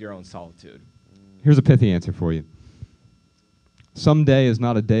deal with your own solitude? Here's a pithy answer for you. Some day is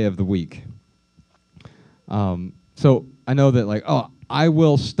not a day of the week. So I know that I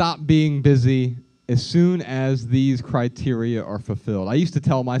will stop being busy as soon as these criteria are fulfilled. I used to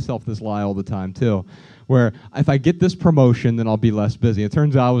tell myself this lie all the time too, where if I get this promotion, then I'll be less busy. It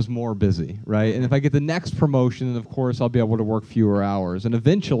turns out I was more busy, right? And if I get the next promotion, then of course I'll be able to work fewer hours. And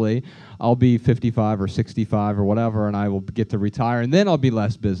eventually I'll be 55 or 65 or whatever, and I will get to retire, and then I'll be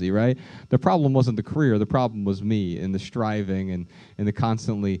less busy, right? The problem wasn't the career. The problem was me and the striving and the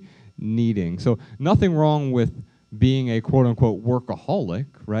constantly needing. So nothing wrong with being a quote-unquote workaholic,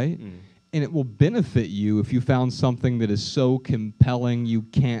 right? And it will benefit you if you found something that is so compelling you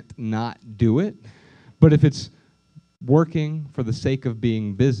can't not do it. But if it's working for the sake of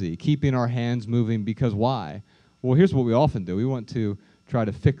being busy, keeping our hands moving because why? Well, here's what we often do. We want to try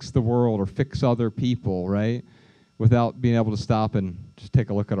to fix the world or fix other people, right? Without being able to stop and just take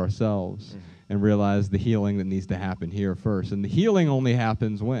a look at ourselves and realize the healing that needs to happen here first. And the healing only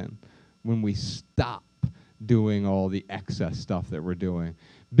happens when we stop doing all the excess stuff that we're doing.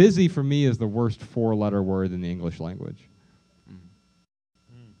 Busy for me is the worst 4-letter word in the English language.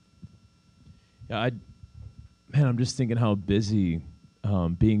 Yeah, I'm just thinking how busy,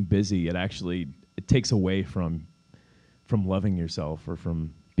 being busy, it takes away from loving yourself or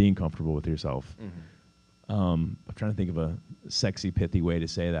from being comfortable with yourself. I'm trying to think of a sexy, pithy way to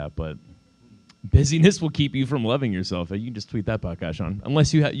say that, but busyness will keep you from loving yourself. You can just tweet that about Sean,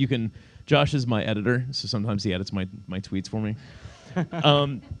 unless you can. Josh is my editor, so sometimes he edits my tweets for me.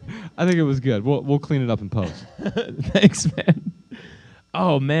 I think it was good. We'll clean it up in post. Thanks, man.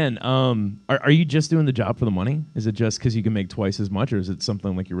 Oh man, are you just doing the job for the money? Is it just because you can make twice as much, or is it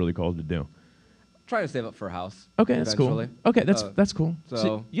something like you're really called to do? Trying to save up for a house. Okay, that's cool. Okay, that's cool.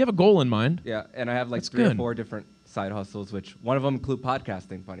 So you have a goal in mind. Yeah, and I have like 3 or 4 different side hustles, which one of them include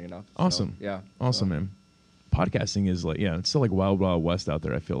podcasting. Funny enough. Awesome. So, yeah. Awesome, man. Podcasting is like, it's still like wild, wild west out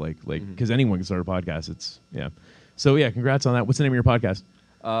there. I feel like because anyone can start a podcast. So yeah, congrats on that. What's the name of your podcast?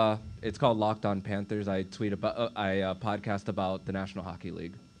 It's called Locked On Panthers. I podcast about the National Hockey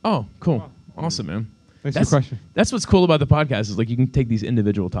League. Oh, cool. Awesome, man. Thanks for the question. That's what's cool about the podcast is like you can take these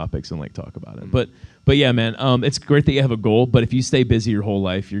individual topics and like talk about it. But yeah, man, it's great that you have a goal. But if you stay busy your whole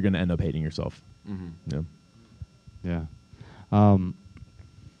life, you're gonna end up hating yourself. Yeah.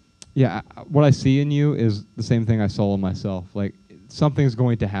 What I see in you is the same thing I saw in myself. Like something's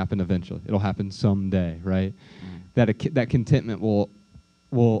going to happen eventually. It'll happen someday, right? That contentment will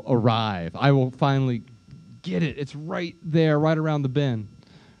arrive. I will finally get it. It's right there, right around the bend,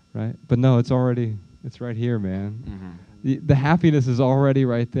 right? But no, it's right here, man. The happiness is already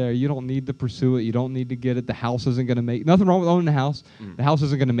right there. You don't need to pursue it. You don't need to get it. The house isn't going to make nothing wrong with owning a house. The house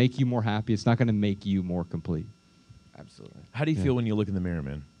isn't going to make you more happy. It's not going to make you more complete. Absolutely. How do you feel when you look in the mirror,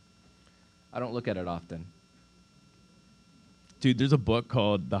 man? I don't look at it often. Dude, there's a book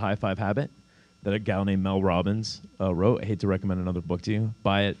called The High Five Habit that a gal named Mel Robbins wrote. I hate to recommend another book to you.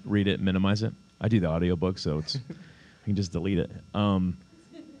 Buy it, read it, minimize it. I do the audiobook, so you can just delete it. I'm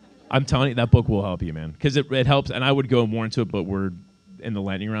telling you, that book will help you, man, because it helps. And I would go more into it, but we're in the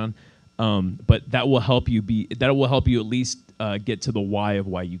lightning round. But that will help you at least get to the why of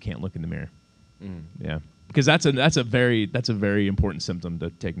why you can't look in the mirror. Yeah, because that's a very important symptom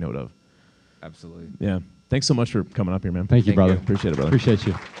to take note of. Absolutely. Yeah. Thanks so much for coming up here, man. Thank you, brother. Appreciate it, brother. Appreciate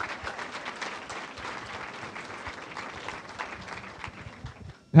you.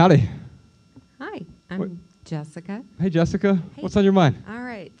 Howdy. Hi, I'm Jessica. Hey, Jessica. Hey. What's on your mind? All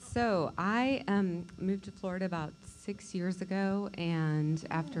right. So I moved to Florida about 6 years ago, and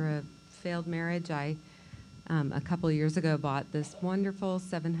after a failed marriage, I a couple of years ago bought this wonderful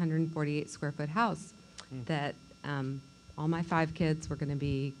 748 square foot house that all my 5 kids were going to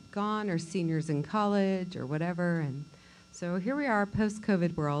be gone or seniors in college or whatever. And so here we are,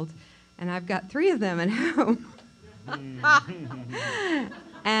 post-COVID world, and I've got 3 of them at home.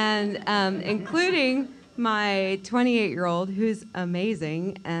 And including my 28-year-old, who's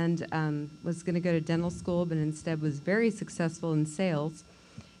amazing and was going to go to dental school, but instead was very successful in sales.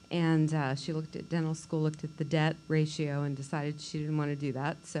 And she looked at dental school, looked at the debt ratio, and decided she didn't want to do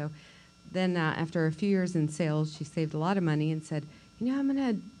that. So then after a few years in sales, she saved a lot of money and said, I'm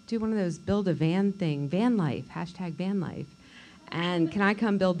going to do one of those build a van thing, van life, #van life. And can I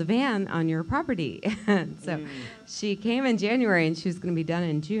come build the van on your property? So she came in January, and she was going to be done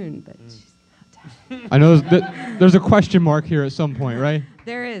in June, but she's not done. I know there's a question mark here at some point, right?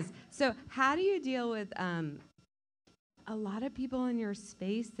 There is. So how do you deal with a lot of people in your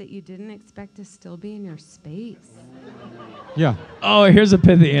space that you didn't expect to still be in your space? Yeah. Oh, here's a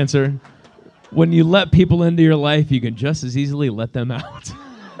pithy answer. When you let people into your life, you can just as easily let them out.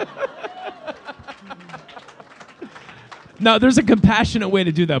 No, there's a compassionate way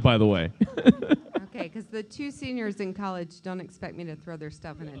to do that, by the way. Okay, because the 2 seniors in college don't expect me to throw their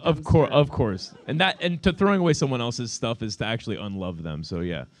stuff in a dumpster. Of course. And to throwing away someone else's stuff is to actually unlove them. So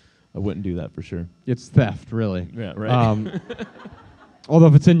yeah. I wouldn't do that for sure. It's theft, really. Yeah, right. Although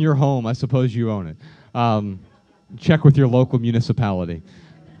if it's in your home, I suppose you own it. Check with your local municipality.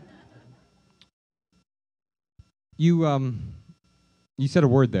 You said a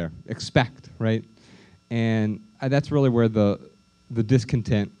word there, expect, right? And that's really where the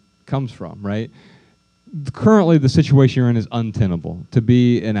discontent comes from, right? Currently, the situation you're in is untenable. To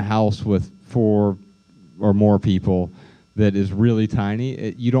be in a house with 4 or more people that is really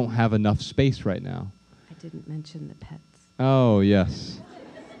tiny, you don't have enough space right now. I didn't mention the pets. Oh, yes.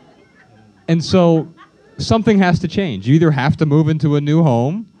 And so something has to change. You either have to move into a new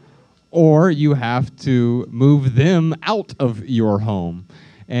home or you have to move them out of your home.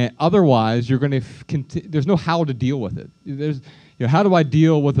 And otherwise, you're going to there's no how to deal with it. There's, how do I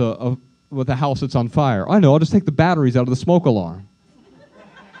deal with a house that's on fire? I know, I'll just take the batteries out of the smoke alarm.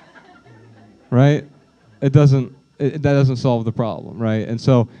 Right? That doesn't solve the problem, right? And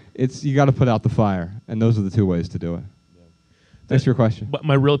so you got to put out the fire, and those are the 2 ways to do it. That's your question. But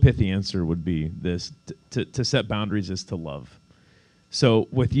my real pithy answer would be this: to set boundaries is to love. So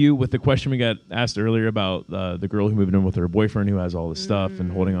with the question we got asked earlier about the girl who moved in with her boyfriend who has all this stuff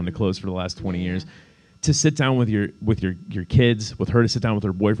and holding on to clothes for the last 20 years, to sit down with your kids, with her to sit down with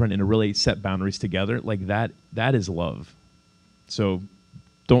her boyfriend and to really set boundaries together, like that is love. So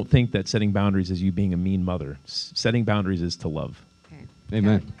don't think that setting boundaries is you being a mean mother. Setting boundaries is to love. Okay.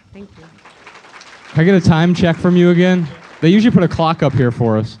 Amen. Thank you. Can I get a time check from you again? They usually put a clock up here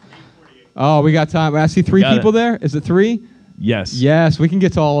for us. Oh, we got time. I see 3 people there. Is it 3? Yes. Yes, we can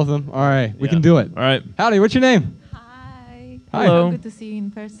get to all of them. All right, we can do it. All right. Howdy, what's your name? Hi. Hi. Hello. Good to see you in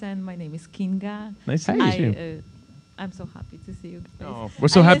person. My name is Kinga. Nice to meet you. I'm so happy to see you guys. Oh, we're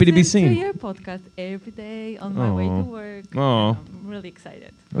so happy to be seen. I listen to your podcast every day on my way to work. Oh. I'm really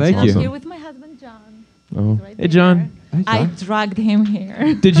excited. Thank you. I'm here with my husband, John. Oh. Right Hey, John. Hi, I John. dragged him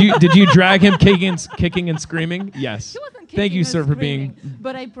here. Did you drag him kicking and screaming? Yes. He wasn't kicking Thank you, or sir, for screaming, being.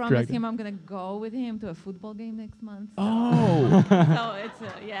 But I promised dragged. him I'm gonna go with him to a football game next month. So. Oh. So it's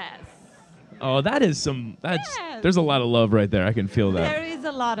yes. Oh, that is some. Yes. There's a lot of love right there. I can feel that. There is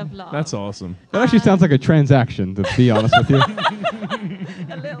a lot of love. That's awesome. That actually sounds like a transaction, to be honest with you.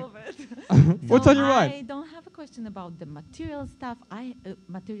 A little bit. What's on your mind? I don't have a question about the material stuff.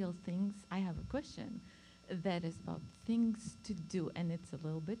 Material things. I have a question that is about things to do, and it's a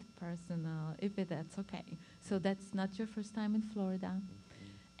little bit personal, if that's okay. So that's not your first time in Florida.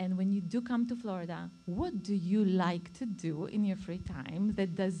 And when you do come to Florida, what do you like to do in your free time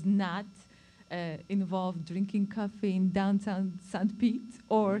that does not involve drinking coffee in downtown St. Pete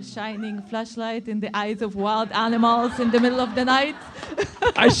or shining flashlight in the eyes of wild animals in the middle of the night?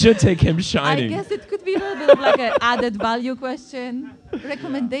 I should take him shining. I guess it could be a little bit of like an added value question.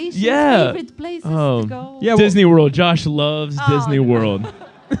 Recommendations, Yeah. favorite places to go. Yeah, Disney World. Josh loves Disney no. World.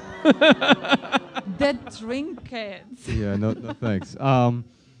 The trinkets. Yeah, no thanks.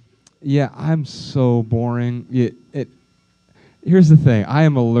 Yeah, I'm so boring. Here's the thing. I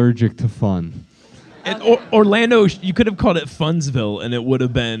am allergic to fun. And Orlando, you could have called it Funsville, and it would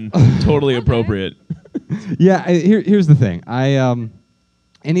have been totally appropriate. Yeah, here's the thing.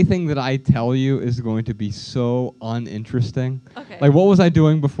 Anything that I tell you is going to be so uninteresting. Okay. Like, what was I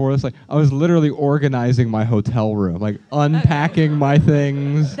doing before this? Like, I was literally organizing my hotel room, like unpacking my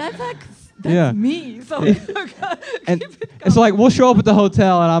things. That's Yeah. me. So And so, like, we'll show up at the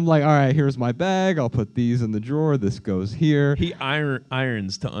hotel, and I'm like, all right, here's my bag. I'll put these in the drawer. This goes here. He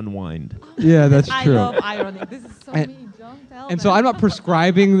irons to unwind. Yeah, that's true. I love irony. This is so me. Don't tell And them. so I'm not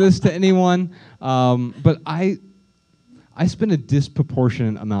prescribing this to anyone, but I spend a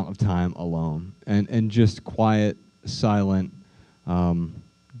disproportionate amount of time alone and just quiet, silent,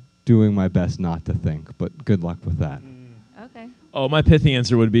 doing my best not to think. But good luck with that. Okay. Oh, my pithy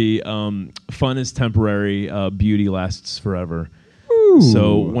answer would be fun is temporary, beauty lasts forever. Ooh.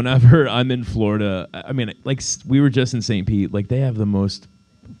 So whenever I'm in Florida, I mean, like we were just in St. Pete, like they have the most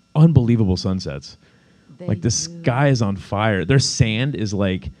unbelievable sunsets. Like the sky is on fire. Their sand is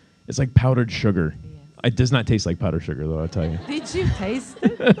like, it's like powdered sugar. Yes. It does not taste like powdered sugar, though, I'll tell you. Did you taste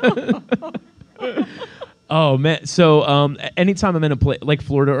it? Oh, man. So anytime I'm in a place like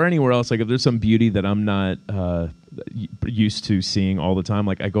Florida or anywhere else, like if there's some beauty that I'm not used to seeing all the time,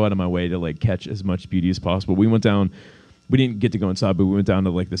 like I go out of my way to like catch as much beauty as possible. We went down, we didn't get to go inside, but we went down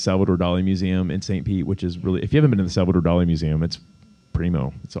to like the Salvador Dali Museum in St. Pete, which is really, if you haven't been to the Salvador Dali Museum, it's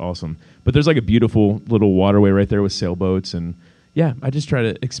primo. It's awesome. But there's like a beautiful little waterway right there with sailboats, and yeah, I just try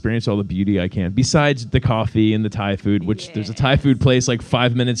to experience all the beauty I can. Besides the coffee and the Thai food, which there's a Thai food place like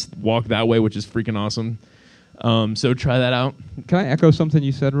 5 minutes walk that way, which is freaking awesome. So try that out. Can I echo something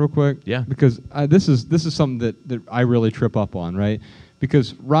you said real quick? Yeah. Because this is something that I really trip up on, right?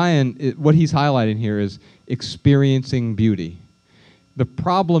 Because Ryan, what he's highlighting here is experiencing beauty. The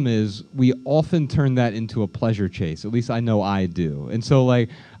problem is we often turn that into a pleasure chase. At least I know I do. And so, like,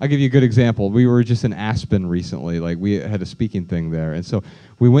 I'll give you a good example. We were just in Aspen recently. Like, we had a speaking thing there. And so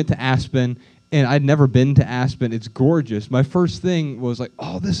we went to Aspen, and I'd never been to Aspen. It's gorgeous. My first thing was like,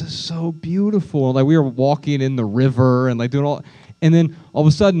 oh, this is so beautiful. And, like, we were walking in the river and, like, doing all. And then all of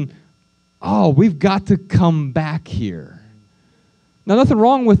a sudden, oh, we've got to come back here. Now, nothing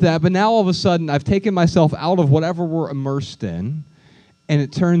wrong with that, but now all of a sudden I've taken myself out of whatever we're immersed in, and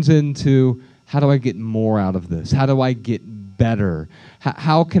it turns into, how do I get more out of this? How do I get better?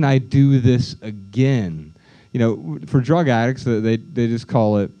 How can I do this again? You know, for drug addicts, they just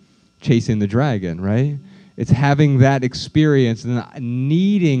call it chasing the dragon, right? It's having that experience and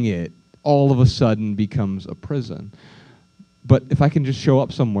needing it all of a sudden becomes a prison. But if I can just show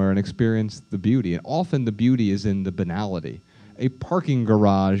up somewhere and experience the beauty, and often the beauty is in the banality. A parking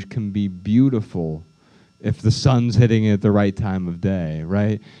garage can be beautiful if the sun's hitting it at the right time of day,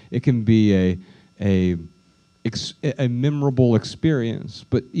 right? It can be a memorable experience,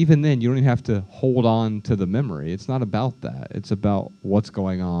 but even then, you don't even have to hold on to the memory. It's not about that. It's about what's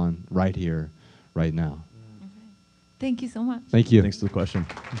going on right here, right now. Okay. Thank you so much. Thank you. Thanks for the question.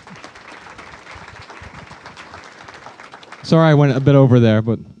 Sorry I went a bit over there,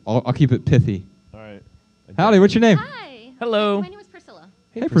 but I'll keep it pithy. All right. Howdy, what's your name? Hi. Hello. My name is Priscilla.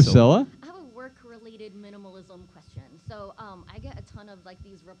 Hey, Priscilla. I have a work-related minimalism question. So I get a ton of like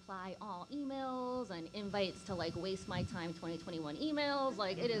these reply all emails and invites to like waste my time 2021 emails.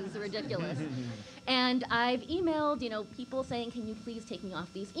 Like it is ridiculous. And I've emailed, people saying, can you please take me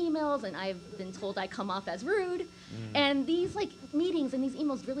off these emails? And I've been told I come off as rude. And these like meetings and these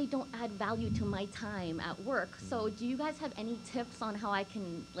emails really don't add value to my time at work. So do you guys have any tips on how I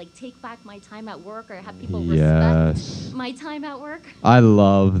can like take back my time at work or have people respect my time at work? I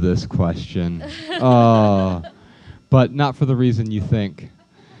love this question. Oh, but not for the reason you think.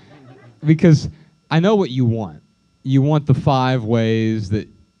 Because I know what you want. You want the 5 ways that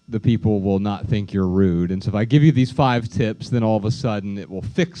the people will not think you're rude. And so if I give you these 5 tips, then all of a sudden it will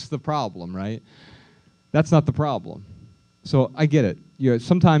fix the problem, right? That's not the problem. So I get it.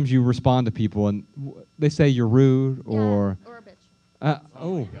 Sometimes you respond to people and they say you're rude or a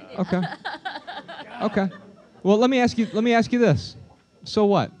bitch. Okay. Okay. Well, let me ask you this. So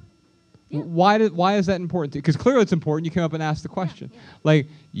what? Yeah. Why is that important to you? Because clearly it's important. You came up and asked the question. Yeah. Like,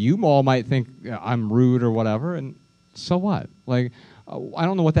 you all might think I'm rude or whatever, and so what? Like, I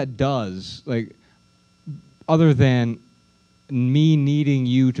don't know what that does, like, other than me needing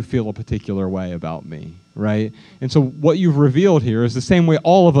you to feel a particular way about me, right? And so what you've revealed here is the same way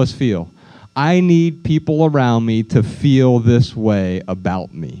all of us feel. I need people around me to feel this way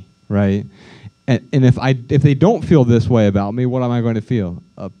about me, right? And if they don't feel this way about me, what am I going to feel?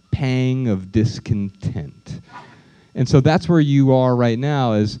 A pang of discontent. And so that's where you are right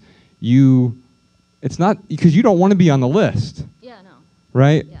now. It's not because you don't want to be on the list. Yeah, no.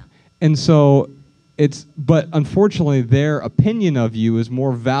 Right? Yeah. And so but unfortunately their opinion of you is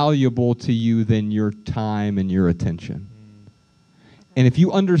more valuable to you than your time and your attention. And if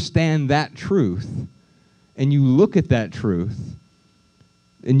you understand that truth and you look at that truth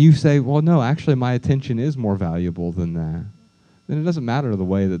and you say, well, no, actually my attention is more valuable than that, then it doesn't matter the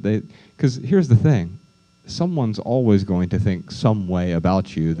way that because here's the thing, someone's always going to think some way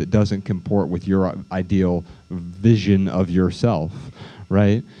about you that doesn't comport with your ideal vision of yourself,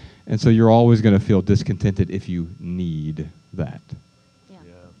 right? And so you're always going to feel discontented if you need that.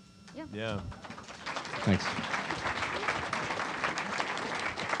 Yeah. Thanks.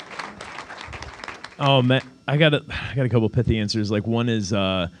 Oh man, I got a couple pithy answers. Like one is,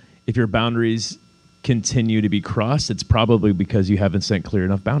 if your boundaries continue to be crossed, it's probably because you haven't set clear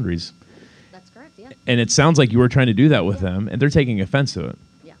enough boundaries. That's correct. Yeah. And it sounds like you were trying to do that with them, and they're taking offense to it.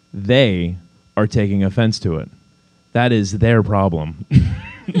 Yeah. They are taking offense to it. That is their problem.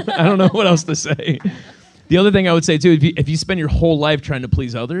 I don't know what else to say. The other thing I would say too, if you spend your whole life trying to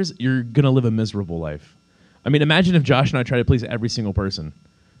please others, you're gonna live a miserable life. I mean, imagine if Josh and I try to please every single person.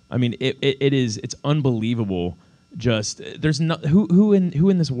 I mean, it's unbelievable. Just there's no who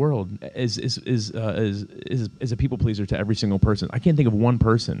in this world is a people pleaser to every single person. I can't think of one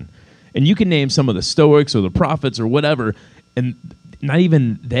person, and you can name some of the Stoics or the prophets or whatever, and not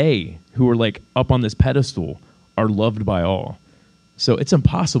even they who are like up on this pedestal are loved by all. So it's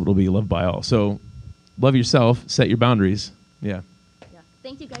impossible to be loved by all. So love yourself, set your boundaries. Yeah.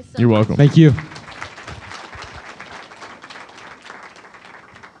 Thank you guys so much. You're welcome. Thank you.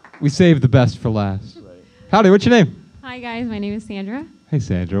 We saved the best for last. Howdy, what's your name? Hi guys, my name is Sandra. Hey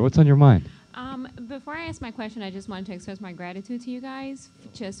Sandra, what's on your mind? Before I ask my question, I just wanted to express my gratitude to you guys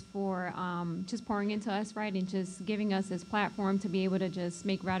just for just pouring into us, right, and just giving us this platform to be able to just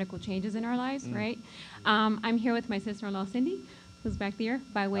make radical changes in our lives, right? I'm here with my sister-in-law, Cindy, who's back there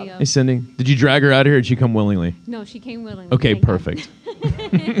by way of... Hey, Cindy. Did you drag her out here or did she come willingly? No, she came willingly. Okay, perfect.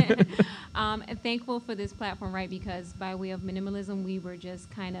 And thankful for this platform, right, because by way of minimalism, we were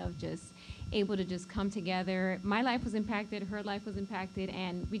just kind of just able to just come together. My life was impacted, her life was impacted,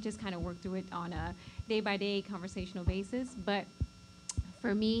 and we just kind of worked through it on a day-by-day conversational basis. But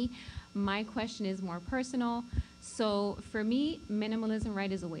for me, my question is more personal. So for me, minimalism, right,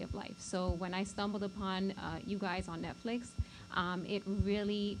 is a way of life. So when I stumbled upon you guys on Netflix, it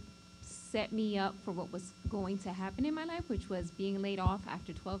really set me up for what was going to happen in my life, which was being laid off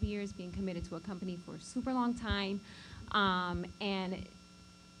after 12 years, being committed to a company for a super long time, and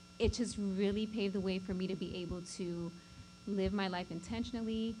it just really paved the way for me to be able to live my life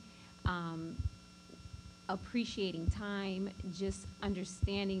intentionally, appreciating time, just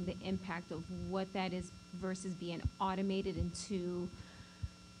understanding the impact of what that is versus being automated into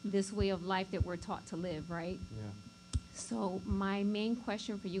this way of life that we're taught to live, right? Yeah. So my main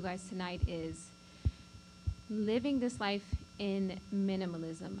question for you guys tonight is, living this life in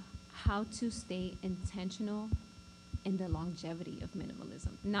minimalism, how to stay intentional in the longevity of minimalism.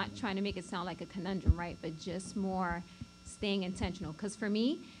 Not trying to make it sound like a conundrum, right? But just more staying intentional. Because for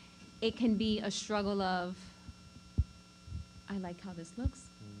me, it can be a struggle of, I like how this looks,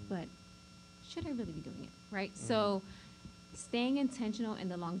 but should I really be doing it, right? So staying intentional in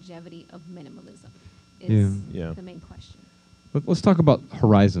the longevity of minimalism is the main question. Let's talk about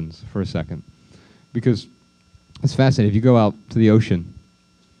horizons for a second, because it's fascinating. If you go out to the ocean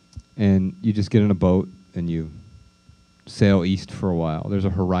and you just get in a boat and you sail east for a while, there's a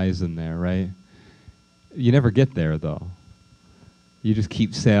horizon there, right? You never get there, though. You just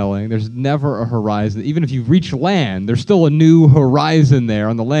keep sailing. There's never a horizon. Even if you reach land, there's still a new horizon there.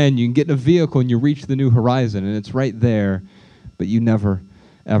 On the land, you can get in a vehicle and you reach the new horizon, and it's right there, but you never,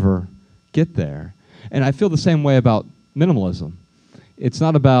 ever get there. And I feel the same way about minimalism. It's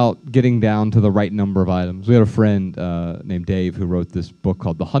not about getting down to the right number of items. We had a friend named Dave who wrote this book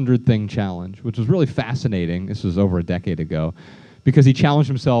called The 100-Thing Challenge, which was really fascinating. This was over a decade ago, because he challenged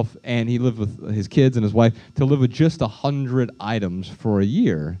himself, and he lived with his kids and his wife, to live with just 100 items for a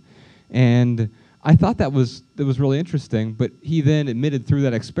year. And I thought that was really interesting, but he then admitted through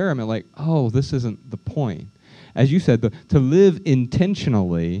that experiment, like, oh, this isn't the point. As you said, to live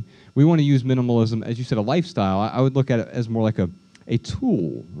intentionally, we want to use minimalism, as you said, a lifestyle. I would look at it as more like a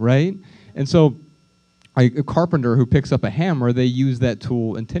tool, right? And so a carpenter who picks up a hammer, they use that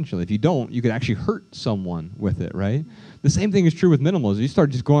tool intentionally. If you don't, you could actually hurt someone with it, right? The same thing is true with minimalism. You start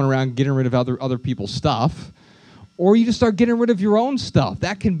just going around getting rid of other people's stuff, or you just start getting rid of your own stuff.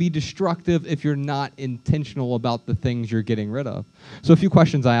 That can be destructive if you're not intentional about the things you're getting rid of. So a few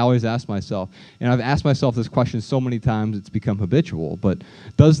questions I always ask myself, and I've asked myself this question so many times it's become habitual, but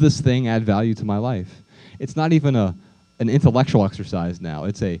does this thing add value to my life? It's not even an intellectual exercise now.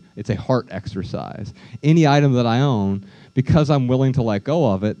 It's a heart exercise. Any item that I own, because I'm willing to let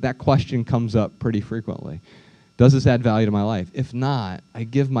go of it, that question comes up pretty frequently. Does this add value to my life? If not, I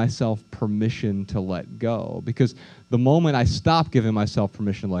give myself permission to let go, because the moment I stop giving myself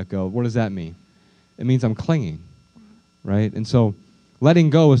permission to let go, what does that mean? It means I'm clinging, right? And so letting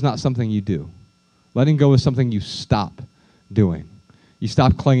go is not something you do. Letting go is something you stop doing. You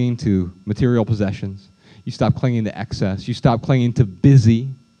stop clinging to material possessions. You stop clinging to excess. You stop clinging to busy,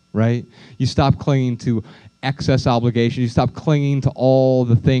 right? You stop clinging to excess obligations. You stop clinging to all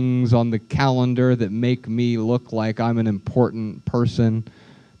the things on the calendar that make me look like I'm an important person.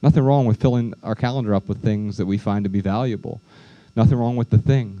 Nothing wrong with filling our calendar up with things that we find to be valuable. Nothing wrong with the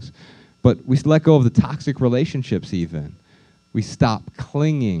things. But we let go of the toxic relationships even. We stop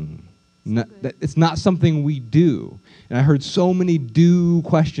clinging. It's not something we do. And I heard so many do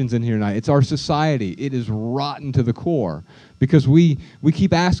questions in here tonight. It's our society. It is rotten to the core, because we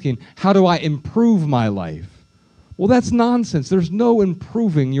keep asking, how do I improve my life? Well, that's nonsense. There's no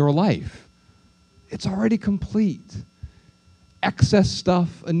improving your life. It's already complete. Excess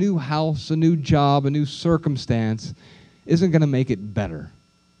stuff, a new house, a new job, a new circumstance isn't going to make it better.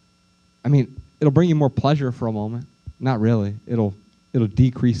 I mean, it'll bring you more pleasure for a moment. Not really. It'll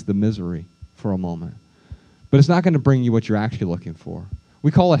decrease the misery for a moment. But it's not going to bring you what you're actually looking for.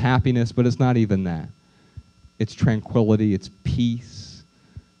 We call it happiness, but it's not even that. It's tranquility, it's peace,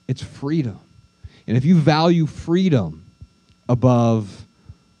 it's freedom. And if you value freedom above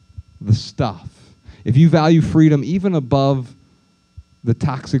the stuff, if you value freedom even above the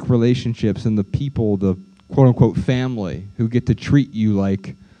toxic relationships and the people, the quote-unquote family who get to treat you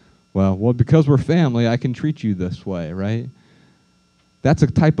like, well, because we're family, I can treat you this way, right? That's a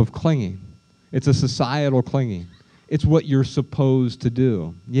type of clinging. It's a societal clinging. It's what you're supposed to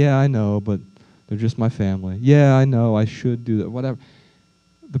do. Yeah, I know, but they're just my family. Yeah, I know, I should do that, whatever.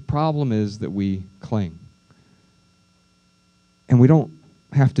 The problem is that we cling. And we don't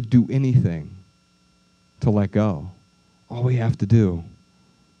have to do anything to let go. All we have to do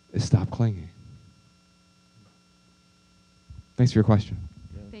is stop clinging. Thanks for your question.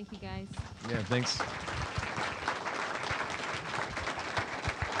 Thank you, guys. Yeah, thanks.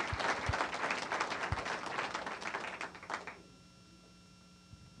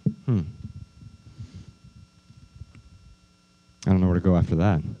 I don't know where to go after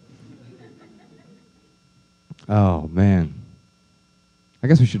that. Oh, man. I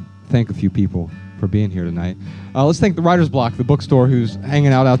guess we should thank a few people for being here tonight. Let's thank the Writer's Block, the bookstore who's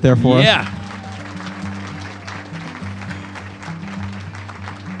hanging out there for us. Yeah.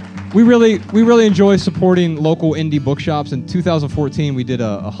 We really enjoy supporting local indie bookshops. In 2014, we did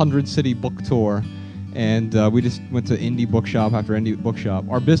a 100-city book tour, and we just went to indie bookshop after indie bookshop.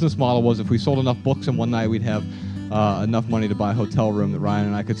 Our business model was if we sold enough books in one night, we'd have enough money to buy a hotel room that Ryan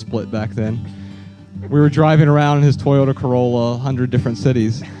and I could split back then. We were driving around in his Toyota Corolla, 100 different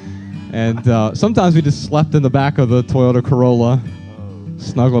cities, and sometimes we just slept in the back of the Toyota Corolla,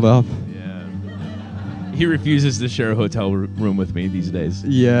 snuggled up. He refuses to share a hotel room with me these days.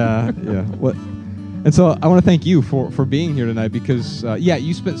 Yeah. What? And so I want to thank you for being here tonight because,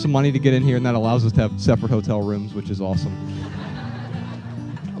 you spent some money to get in here, and that allows us to have separate hotel rooms, which is awesome.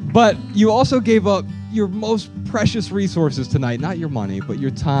 But you also gave up your most precious resources tonight, not your money, but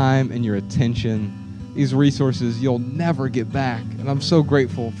your time and your attention. These resources you'll never get back, and I'm so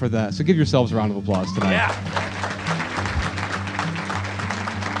grateful for that. So give yourselves a round of applause tonight. Yeah.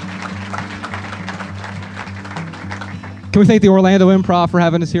 Can we thank the Orlando Improv for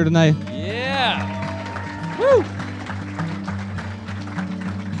having us here tonight? Yeah. Woo!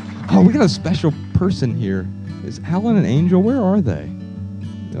 Oh, we got a special person here. Is Alan and Angel? Where are they?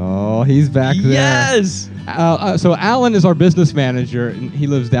 Oh, he's back there. Yes! So Alan is our business manager, and he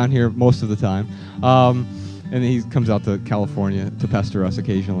lives down here most of the time. And he comes out to California to pester us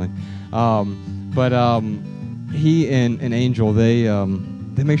occasionally. But he and Angel,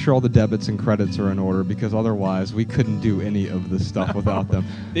 they make sure all the debits and credits are in order because otherwise we couldn't do any of this stuff without them.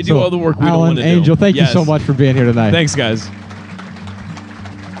 They do all the work we don't Alan, want to do. Angel, thank you so much for being here tonight. Thanks, guys.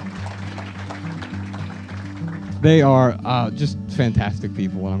 They are just fantastic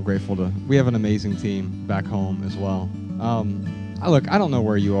people, and I'm grateful to. We have an amazing team back home as well. Look, I don't know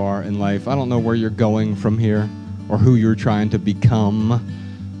where you are in life. I don't know where you're going from here or who you're trying to become.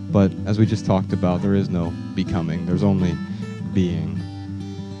 But as we just talked about, there is no becoming. There's only being.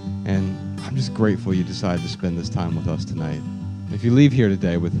 And I'm just grateful you decided to spend this time with us tonight. If you leave here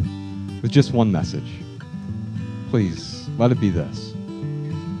today with just one message, please let it be this.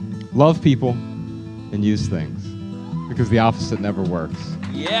 Love people and use things. Because the opposite never works.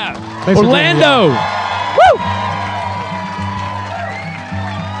 Yeah. Thanks Orlando! Woo!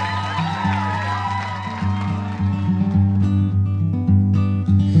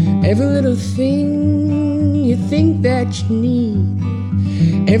 Every little thing you think that you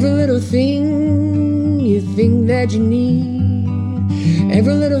need, every little thing you think that you need,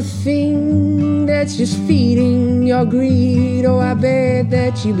 every little thing that's just feeding your greed. Oh, I bet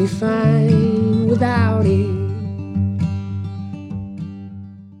that you'd be fine without it.